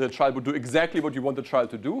 So then the child would do exactly what you want the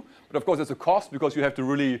child to do. But of course, there's a cost, because you have to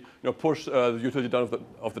really push the utility down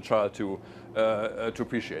of the child to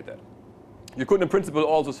appreciate that. You could, in principle,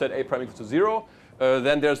 also set A prime equals to 0.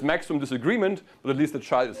 Then there's maximum disagreement, but at least the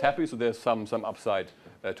child is happy. So there's some upside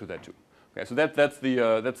to that too. Okay, so that's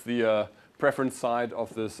the preference side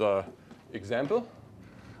of this example.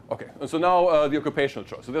 Okay, and so now the occupational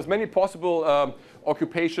choice. So there's many possible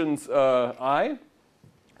occupations I,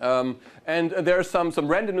 and there's some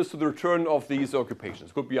randomness to the return of these occupations.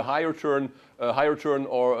 It could be a high return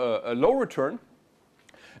or a low return.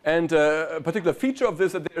 And a particular feature of this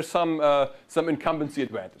is that there's some incumbency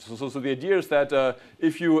advantage. So the idea is that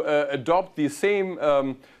if you adopt the same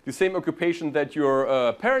occupation that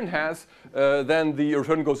your parent has, then the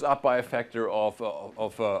return goes up by a factor of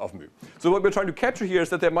mu. So what we're trying to capture here is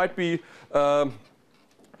that there might be let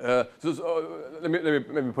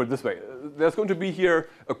me put it this way. There's going to be here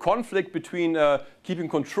a conflict between keeping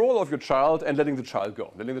control of your child and letting the child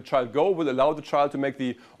go. Letting the child go will allow the child to make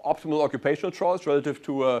the optimal occupational choice relative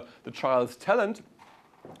to the child's talent.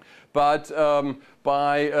 But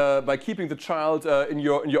by keeping the child in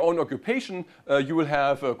your own occupation, you will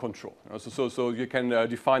have control. So you can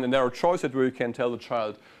define a narrow choice set where you can tell the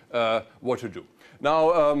child what to do.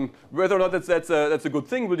 Now, whether or not that's a good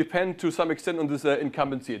thing will depend to some extent on this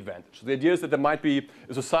incumbency advantage. The idea is that there might be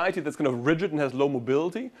a society that's kind of rigid and has low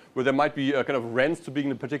mobility, where there might be kind of rents to being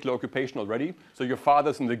in a particular occupation already. So your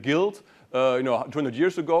father's in the guild, 200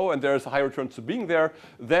 years ago, and there's a high return to being there.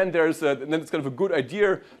 Then it's kind of a good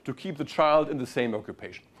idea to keep the child in the same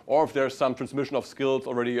occupation. Or if there's some transmission of skills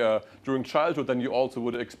already during childhood, then you also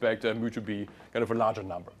would expect MU to be kind of a larger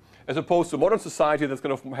number. As opposed to modern society that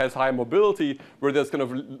kind of has high mobility, where there's kind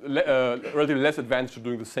of relatively less advantage to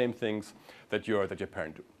doing the same things that your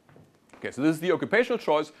parent do. Okay, so this is the occupational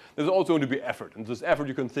choice. There's also going to be effort, and this effort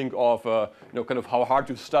you can think of, kind of how hard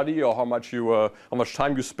you study or how much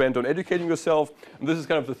time you spend on educating yourself. And this is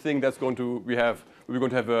kind of the thing that's we're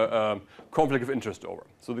going to have a conflict of interest over.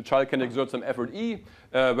 So the child can exert some effort E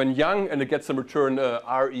when young, and it gets some return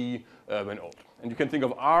RE when old. And you can think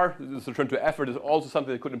of R, this return to effort, is also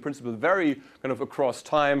something that could in principle vary kind of across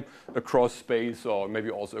time, across space, or maybe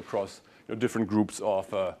also across different groups of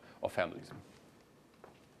families.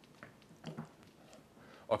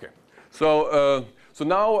 Okay, so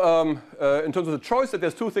now in terms of the choice,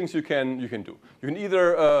 there's two things you can do. You can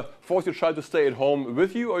either force your child to stay at home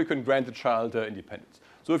with you, or you can grant the child independence.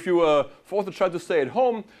 So if you force the child to stay at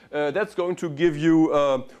home, that's going to give you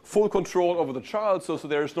full control over the child. So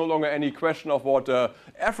there's no longer any question of what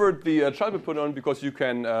effort the child will put on, because you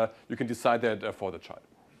can decide that for the child.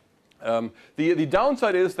 The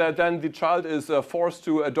downside is that then the child is forced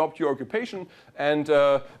to adopt your occupation, and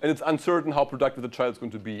it's uncertain how productive the child is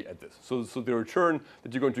going to be at this. So the return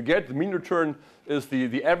that you're going to get, the mean return, is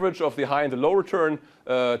the average of the high and the low return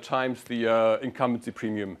times the incumbency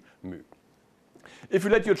premium mu. If you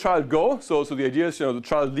let your child go, so the idea is, the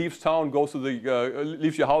child leaves town,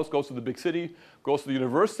 leaves your house, goes to the big city, goes to the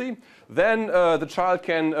university, then the child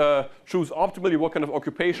can choose optimally what kind of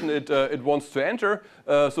occupation it wants to enter.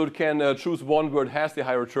 So it can choose one where it has the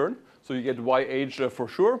high return. So you get YH for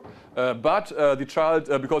sure. But the child,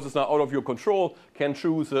 because it's now out of your control, can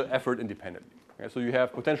choose effort independently. Okay, so you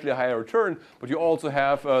have potentially a higher return, but you also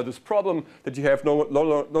have this problem that you have no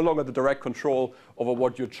longer the direct control over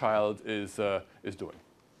what your child is doing.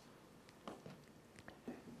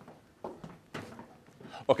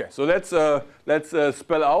 Okay, so let's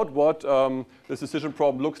spell out what this decision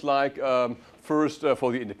problem looks like first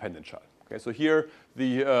for the independent child. Okay, so here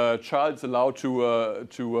the child is allowed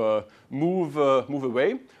to move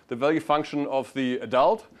away. The value function of the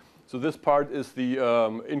adult. So this part is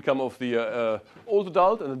the income of the old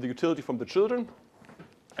adult, and then the utility from the children.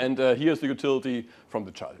 And here's the utility from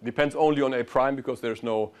the child. It depends only on A prime because there's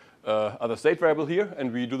no other state variable here.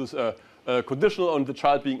 And we do this conditional on the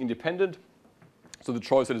child being independent. So the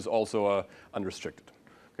choice set is also unrestricted.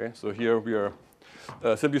 Okay, so here we are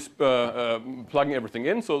simply plugging everything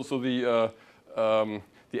in. So the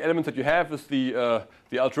element that you have is the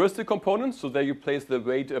altruistic component. So there you place the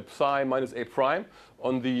weight psi minus A prime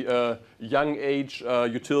on the young age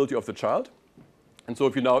utility of the child. And so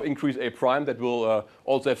if you now increase A prime, that will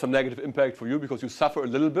also have some negative impact for you because you suffer a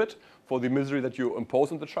little bit for the misery that you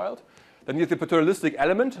impose on the child. Then you have the paternalistic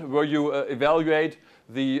element where you evaluate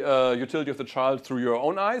the utility of the child through your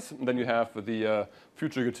own eyes. And then you have the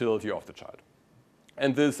future utility of the child.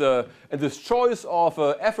 And this choice of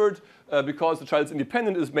effort, because the child is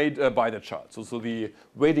independent, is made by the child. So the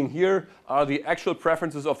weighting here are the actual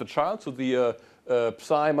preferences of the child. So the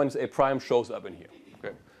psi minus A prime shows up in here.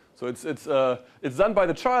 Okay. So it's done by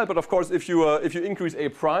the child, but of course if you increase A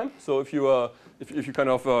prime, so if you kind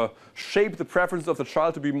of shape the preferences of the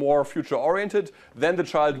child to be more future oriented, then the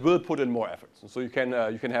child will put in more effort. So you can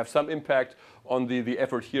have some impact on the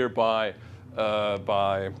effort here by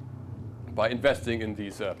investing in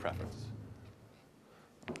these preferences.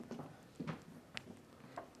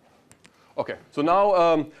 Okay, so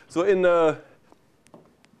now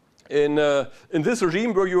in this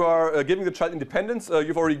regime where you are giving the child independence,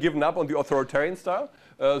 you've already given up on the authoritarian style.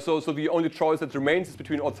 So the only choice that remains is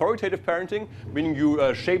between authoritative parenting, meaning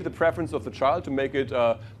you shape the preference of the child to make it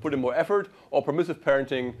put in more effort, or permissive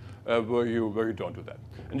parenting where you don't do that.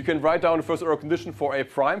 And you can write down the first order condition for A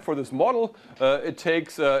prime for this model. It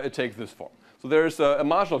takes this form. So there's a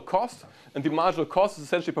marginal cost, and the marginal cost is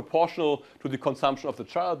essentially proportional to the consumption of the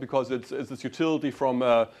child because it's this utility from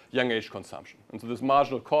young age consumption. And so this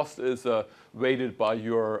marginal cost is weighted by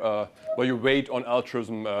your weight on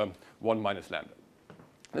altruism 1 minus lambda.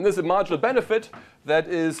 And there's a marginal benefit that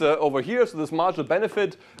is over here. So this marginal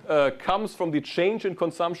benefit comes from the change in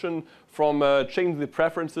consumption from changing the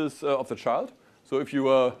preferences of the child. So if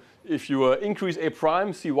you increase A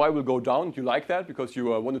prime, CY will go down. You like that because you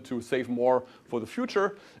wanted to save more for the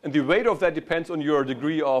future. And the weight of that depends on your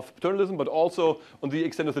degree of paternalism, but also on the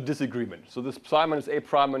extent of the disagreement. So this psi minus A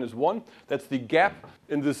prime minus 1, that's the gap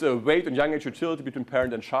in this weight and young age utility between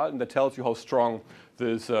parent and child, and that tells you how strong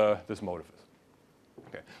this motive is.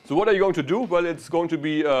 Okay. So what are you going to do? Well, it's going to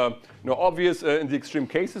be obvious in the extreme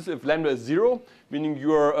cases. If lambda is 0, meaning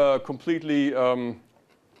you're completely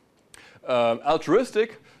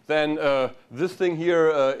altruistic, then this thing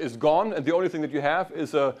here is gone, and the only thing that you have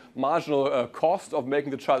is a marginal cost of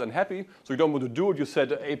making the child unhappy. So you don't want to do it. You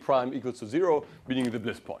set A prime equals to 0, meaning the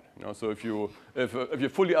bliss point. So if you're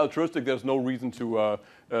fully altruistic, there's no reason to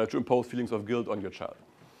impose feelings of guilt on your child.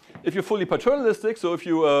 If you're fully paternalistic, so if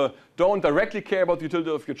you don't directly care about the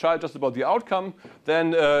utility of your child, just about the outcome,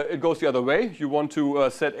 then it goes the other way. You want to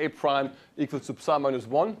set A prime equals to psi minus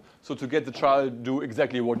 1, so to get the child to do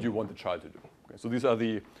exactly what you want the child to do. Okay, so these are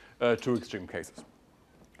the two extreme cases.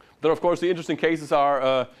 Then, of course, the interesting cases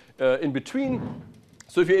are in between.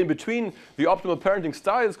 So if you're in between, the optimal parenting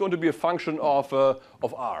style is going to be a function of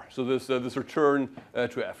R, so this return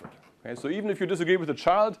to effort. Okay, so even if you disagree with the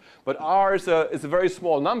child, but R is a very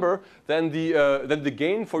small number, then the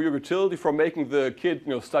gain for your utility from making the kid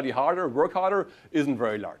study harder, work harder, isn't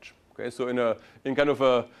very large. Okay, so in kind of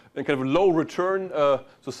a low return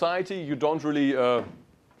society, you don't really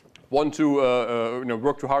want to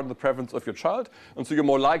work too hard on the preference of your child, and so you're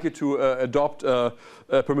more likely to adopt a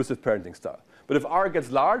permissive parenting style. But if R gets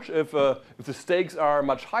large, if the stakes are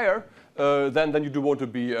much higher, then you do want to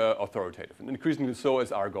be authoritative, and increasingly so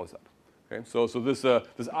as R goes up. Okay, so this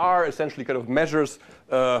R essentially kind of measures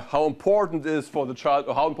how important it is for the child,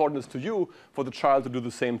 or how important it is to you for the child to do the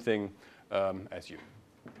same thing as you.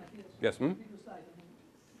 Matthias, yes. The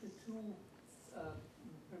two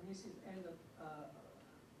permissive and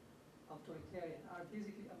authoritarian are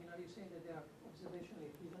basically. Are you saying that they are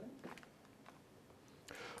observationally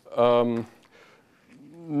equivalent?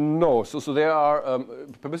 No. So they are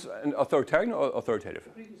permissive and authoritarian or authoritative?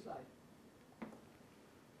 The previous slide.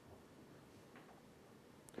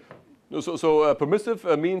 No, so permissive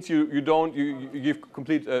means you give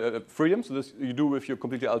complete freedom. So this you do if you're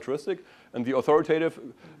completely altruistic, and the authoritative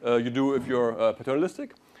you do if you're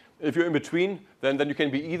paternalistic. If you're in between, then you can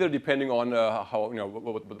be either, depending on how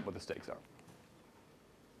what the stakes are.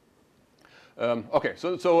 Okay,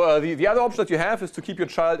 so the other option that you have is to keep your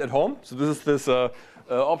child at home. So this is this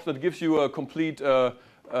option that gives you a complete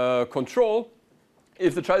control.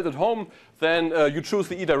 If the child is at home, then you choose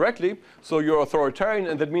the E directly, so you're authoritarian,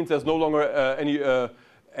 and that means there's no longer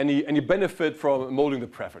any benefit from molding the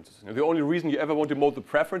preferences. The only reason you ever want to mold the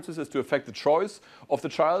preferences is to affect the choice of the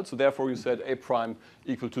child, so therefore you set A prime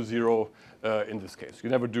equal to 0 in this case. You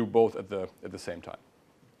never do both at the same time.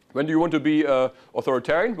 When do you want to be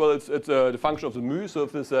authoritarian? Well, it's the function of the mu, so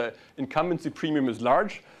if this incumbency premium is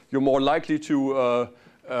large, you're more likely to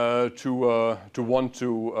want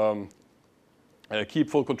to keep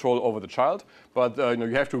full control over the child, but you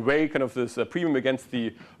have to weigh kind of this premium against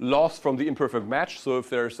the loss from the imperfect match. So if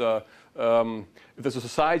there's a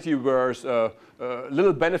society where there's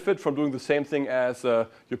little benefit from doing the same thing as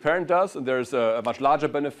your parent does, and there's a much larger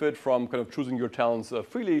benefit from kind of choosing your talents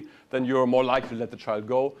freely, then you're more likely to let the child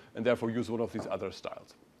go and therefore use one of these other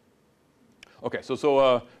styles. Okay,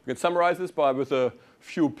 so we can summarize this with a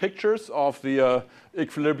few pictures of the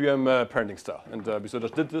equilibrium parenting style. And because I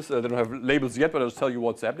just did this, they don't have labels yet, but I'll just tell you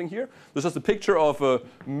what's happening here. This is a picture of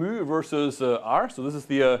mu versus R. So this is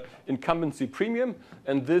the incumbency premium,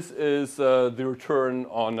 and this is the return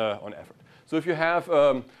on effort. So if you have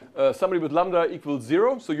somebody with lambda equals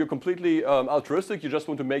 0, so you're completely altruistic, you just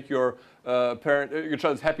want to make your child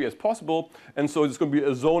as happy as possible, and so there's going to be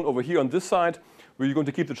a zone over here on this side where you're going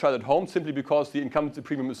to keep the child at home simply because the incumbency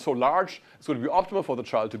premium is so large, it's going to be optimal for the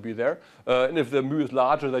child to be there. And if the mu is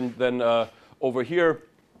larger than over here,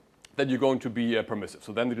 then you're going to be permissive.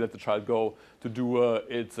 So then you let the child go to do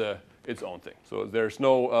its own thing. So there's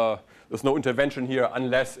no intervention here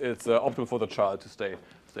unless it's optimal for the child to stay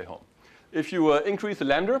home. If you increase the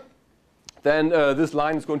lambda, then this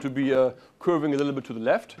line is going to be curving a little bit to the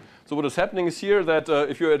left. So what is happening is here that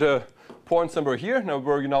if you're at a point somewhere here, now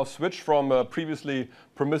where you now switch from previously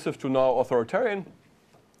permissive to now authoritarian,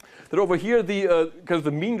 that over here because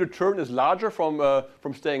the mean return is larger from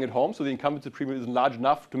staying at home, so the incumbency premium isn't large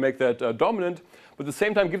enough to make that dominant. But at the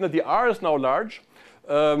same time, given that the R is now large,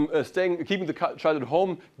 keeping the child at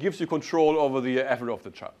home gives you control over the effort of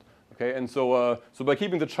the child. Okay, and so by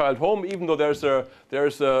keeping the child home, even though there's a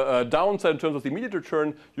downside in terms of the immediate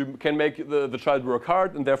return, you can make the child work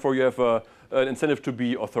hard, and therefore you have an incentive to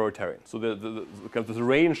be authoritarian. So there's a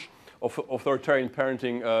range of authoritarian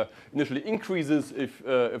parenting initially increases if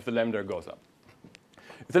the lambda goes up.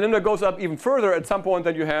 If the lambda goes up even further, at some point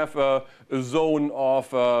then you have a zone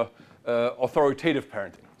of authoritative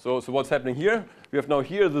parenting. So what's happening here? We have now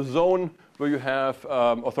here the zone where you have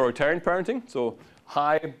authoritarian parenting, so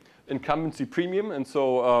high incumbency premium, and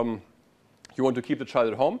so you want to keep the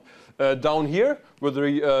child at home. Down here, where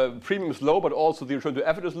the premium is low, but also the return to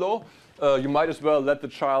effort is low, you might as well let the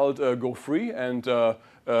child go free and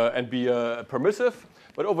be permissive.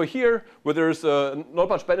 But over here, where there's not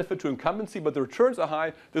much benefit to incumbency, but the returns are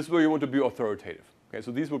high, this is where you want to be authoritative. Okay, so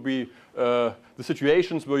these would be the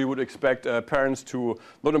situations where you would expect parents to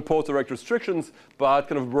not impose direct restrictions, but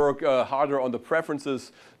kind of work harder on the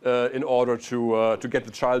preferences in order to get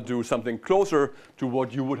the child to do something closer to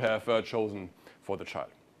what you would have chosen for the child.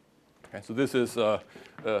 Okay, so this is kind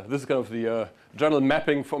of the general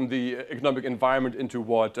mapping from the economic environment into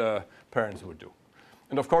what parents would do.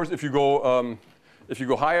 And of course, if you go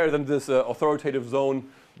higher, then this authoritative zone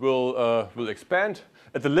will expand.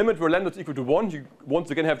 At the limit where lambda is equal to 1, you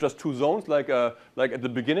once again have just two zones, like at the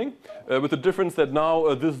beginning, with the difference that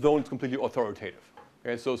now this zone is completely authoritative.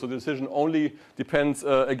 Okay, so the decision only depends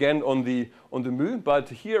again on the mu, but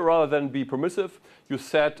here rather than be permissive, you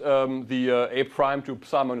set the a prime to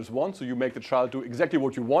psi minus 1, so you make the child do exactly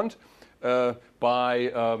what you want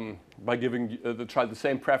by giving the child the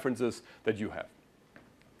same preferences that you have.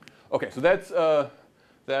 Okay, so that's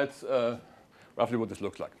roughly what this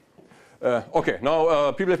looks like. Okay,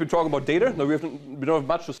 now people have been talking about data. Now we don't have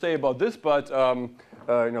much to say about this, but so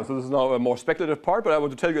this is now a more speculative part. But I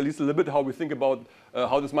want to tell you at least a little bit how we think about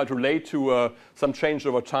how this might relate to some change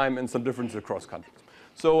over time and some differences across countries.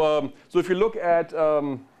 So if you look at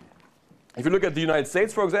the United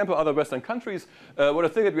States, for example, other Western countries, what I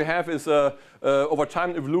think that we have is over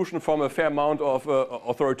time evolution from a fair amount of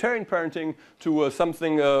authoritarian parenting to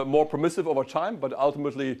something more permissive over time, but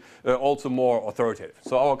ultimately also more authoritative.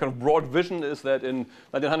 So our kind of broad vision is that in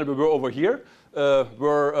 1900 we were over here,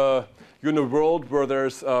 where you're in a world where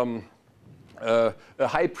there's a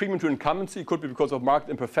high premium to incumbency. It could be because of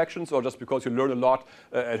marked imperfections or just because you learn a lot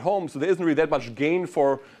at home. So there isn't really that much gain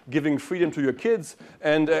for giving freedom to your kids.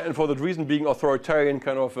 And for that reason, being authoritarian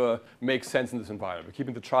kind of makes sense in this environment. By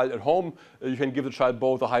keeping the child at home, you can give the child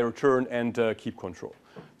both a high return and keep control.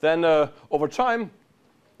 Then over time,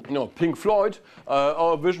 Pink Floyd,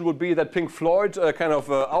 our vision would be that Pink Floyd kind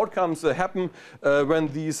of outcomes happen when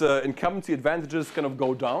these incumbency advantages kind of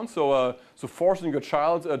go down. So forcing your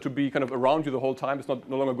child to be kind of around you the whole time is no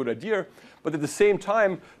longer a good idea. But at the same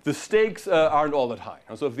time, the stakes aren't all that high.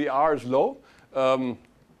 So if the R is low,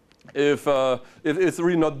 if it's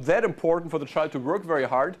really not that important for the child to work very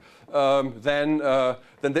hard, then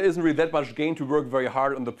there isn't really that much gain to work very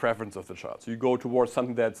hard on the preference of the child. So you go towards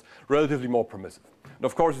something that's relatively more permissive. And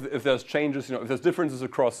of course, if there's changes, if there's differences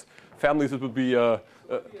across families, it would be. What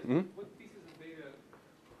pieces of data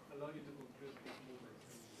allow you to compute these movements?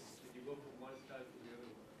 Did you go from one style to the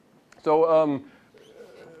other one?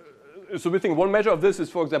 So we think one measure of this is,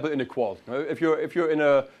 for example, inequality. If you're in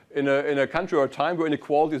a country or a time where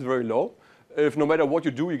inequality is very low, if no matter what you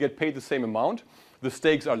do, you get paid the same amount, the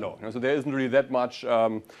stakes are low. So there isn't really that much.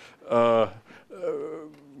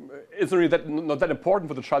 It's really not that important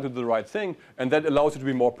for the child to do the right thing, and that allows you to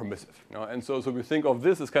be more permissive. And so we think of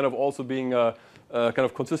this as kind of also being kind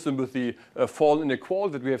of consistent with the fall in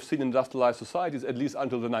inequality that we have seen in industrialized societies, at least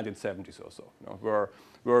until the 1970s or so, where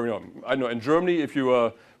I know in Germany, if you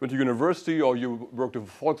went to university or you worked with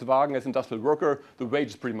Volkswagen as an industrial worker, the wage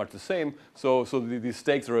is pretty much the same. So the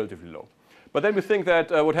stakes are relatively low. But then we think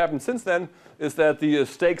that what happened since then is that the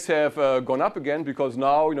stakes have gone up again, because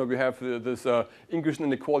now we have this increase in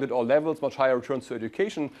inequality at all levels, much higher returns to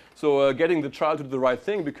education. So getting the child to do the right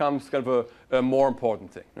thing becomes kind of a more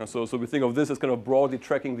important thing. So we think of this as kind of broadly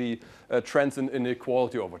tracking the trends in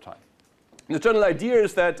inequality over time. And the general idea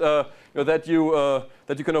is that that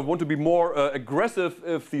you kind of want to be more aggressive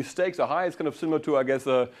if the stakes are high. It's kind of similar to, I guess,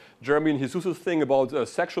 Jeremy and Jesus' thing about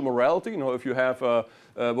sexual morality. If you have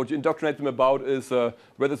what you indoctrinate them about is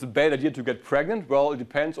whether it's a bad idea to get pregnant. Well, it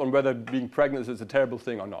depends on whether being pregnant is a terrible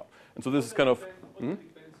thing or not. And so this is kind of. Depends on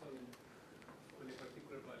a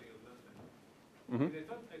particular value of lambda.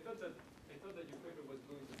 I thought that your paper was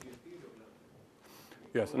going to be a theory of lambda.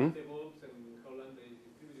 Yes. How lambda evolves and how lambda is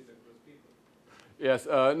distributed across people. Yes,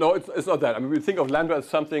 no, it's not that. I mean, we think of lambda as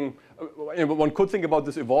something. One could think about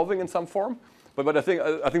this evolving in some form, but I think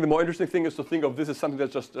the more interesting thing is to think of this as something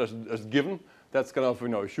that's just as given. That's kind of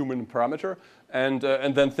a human parameter, and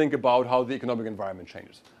then think about how the economic environment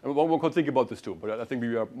changes. And one could think about this too, but I think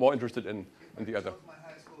we are more interested in the other. My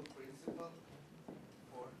high school principal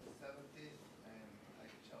for 70, and I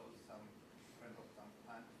chose some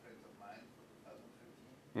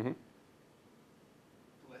do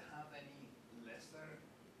they have any lesser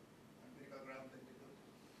empirical ground than you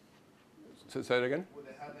do? Say it again? Would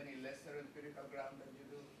they have any lesser empirical ground than you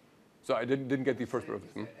do? So I didn't get the first part of Is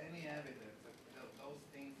it. there any evidence that those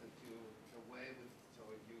things that you, the way with, so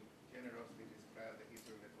you generously describe the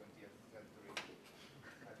history of the 20th century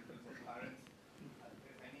attitudes of parents, is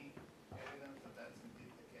there any evidence that that's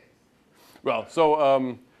indeed the case? Well,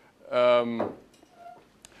 so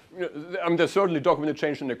there's certainly documented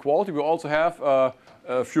change in inequality. We also have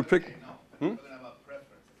a few Okay, no, I'm talking about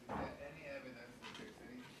preferences. Is there any evidence that there's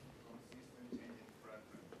any consistent change in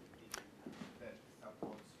preference that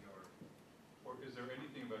supports your... Or is there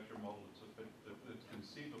anything about your model that's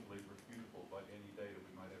conceivably refutable by any data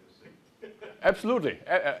we might ever see? Absolutely.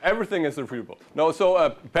 Everything is refutable. No,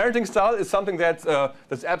 so parenting style is something that's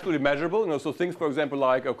absolutely measurable. So things, for example,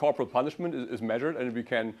 like corporal punishment is measured, and we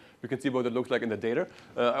can see what it looks like in the data.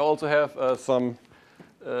 I also have some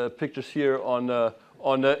pictures here on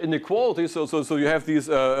inequality. So you have these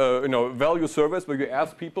value surveys where you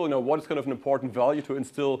ask people what is kind of an important value to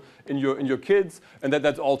instill in your kids, and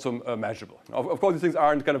that's also measurable. Of course, these things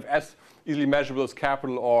aren't kind of as easily measurable as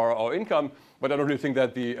capital or income, but I don't really think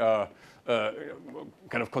that the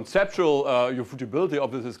kind of conceptual refutability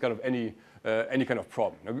of this is kind of any kind of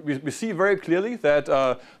problem. We see very clearly that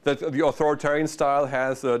the authoritarian style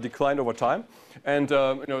has declined over time, and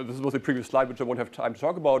this was the previous slide, which I won't have time to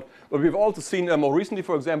talk about. But we've also seen more recently,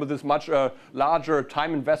 for example, this much larger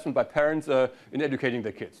time investment by parents in educating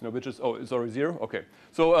their kids. Which is it's already 0. Okay,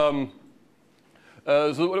 so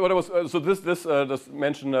this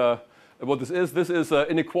mention. What this is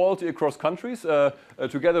inequality across countries,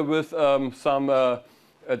 together with some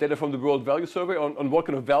data from the World Value Survey on what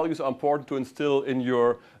kind of values are important to instill in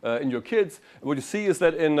your kids. And what you see is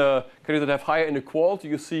that in countries that have higher inequality,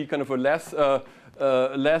 you see kind of a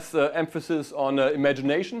less emphasis on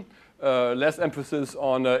imagination, less emphasis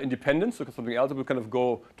on independence, so something else that will kind of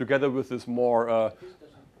go together with this more.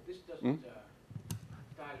 This doesn't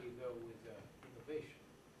entirely go with innovation.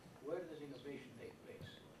 Where does innovation take place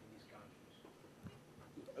in these countries?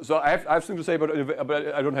 So I have something to say, but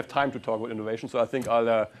I don't have time to talk about innovation. So I think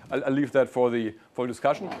I'll leave that for the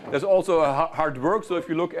discussion. There's also hard work. So if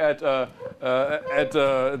you look at the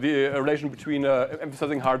relation between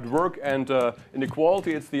emphasizing hard work and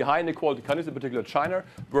inequality, it's the high inequality countries, in particular China,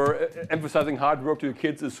 where emphasizing hard work to your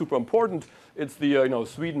kids is super important. It's the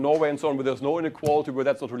Sweden, Norway, and so on, where there's no inequality, where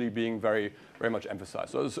that's not really being very much emphasized.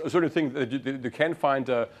 So I certainly think that you can find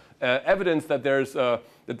evidence that there's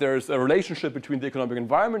a relationship between the economic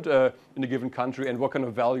environment in a given country and what kind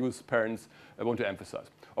of values parents want to emphasize.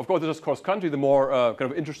 Of course, this is cross-country. The more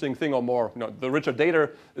kind of interesting thing, or more, the richer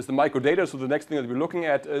data is the micro data. So the next thing that we're looking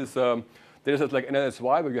at is data sets like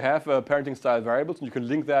NLSY, where you have parenting style variables, and you can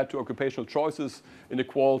link that to occupational choices,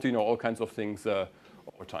 inequality, all kinds of things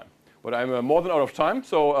over time. But I'm more than out of time.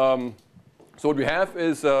 So what we have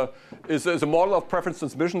is a model of preference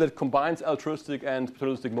transmission that combines altruistic and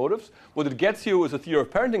paternalistic motives. What it gets you is a theory of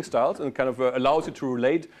parenting styles, and kind of allows you to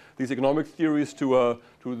relate these economic theories to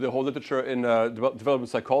the whole literature in development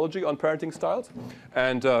psychology on parenting styles.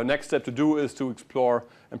 And next step to do is to explore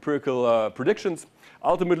empirical predictions.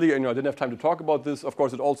 Ultimately, I didn't have time to talk about this. Of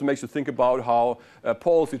course, it also makes you think about how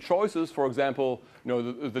policy choices, for example,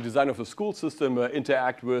 the design of the school system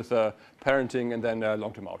interact with parenting and then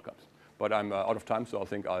long-term outcomes. But I'm out of time, so I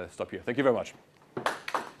think I'll stop here. Thank you very much.